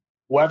Cleveland,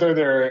 whether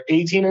they're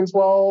 18-12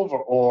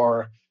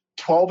 or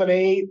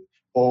 12-8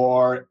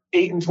 or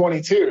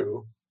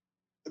 8-22,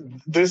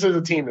 this is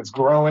a team that's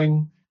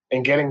growing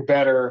and getting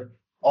better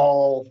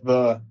all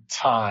the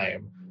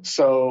time.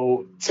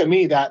 So to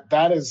me,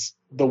 that is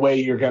the way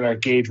you're going to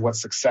gauge what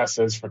success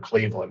is for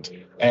Cleveland.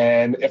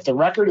 And if the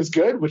record is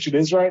good, which it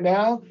is right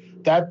now,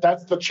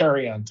 that's the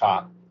cherry on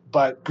top.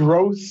 But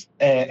growth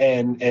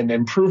and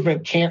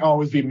improvement can't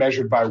always be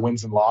measured by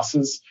wins and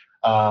losses.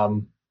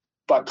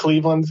 But But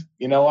Cleveland,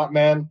 you know what,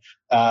 man?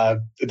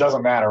 It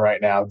doesn't matter right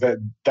now.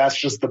 That's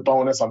just the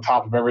bonus on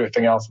top of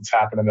everything else that's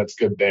happening that's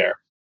good there.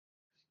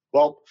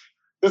 Well,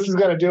 this is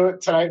going to do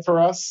it tonight for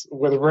us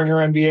with Ringer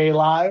NBA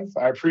Live.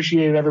 I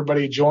appreciate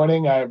everybody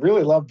joining. I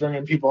really love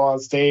bringing people on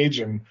stage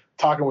and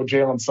talking with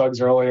Jalen Suggs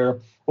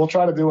earlier. We'll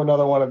try to do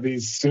another one of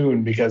these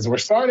soon because we're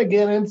starting to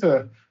get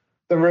into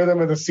the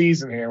rhythm of the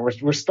season here.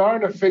 We're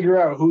starting to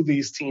figure out who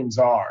these teams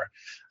are.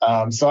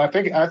 So I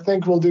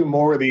think we'll do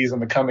more of these in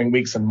the coming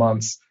weeks and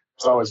months.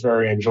 It's always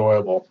very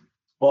enjoyable.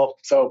 Well,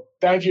 so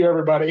thank you,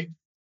 everybody.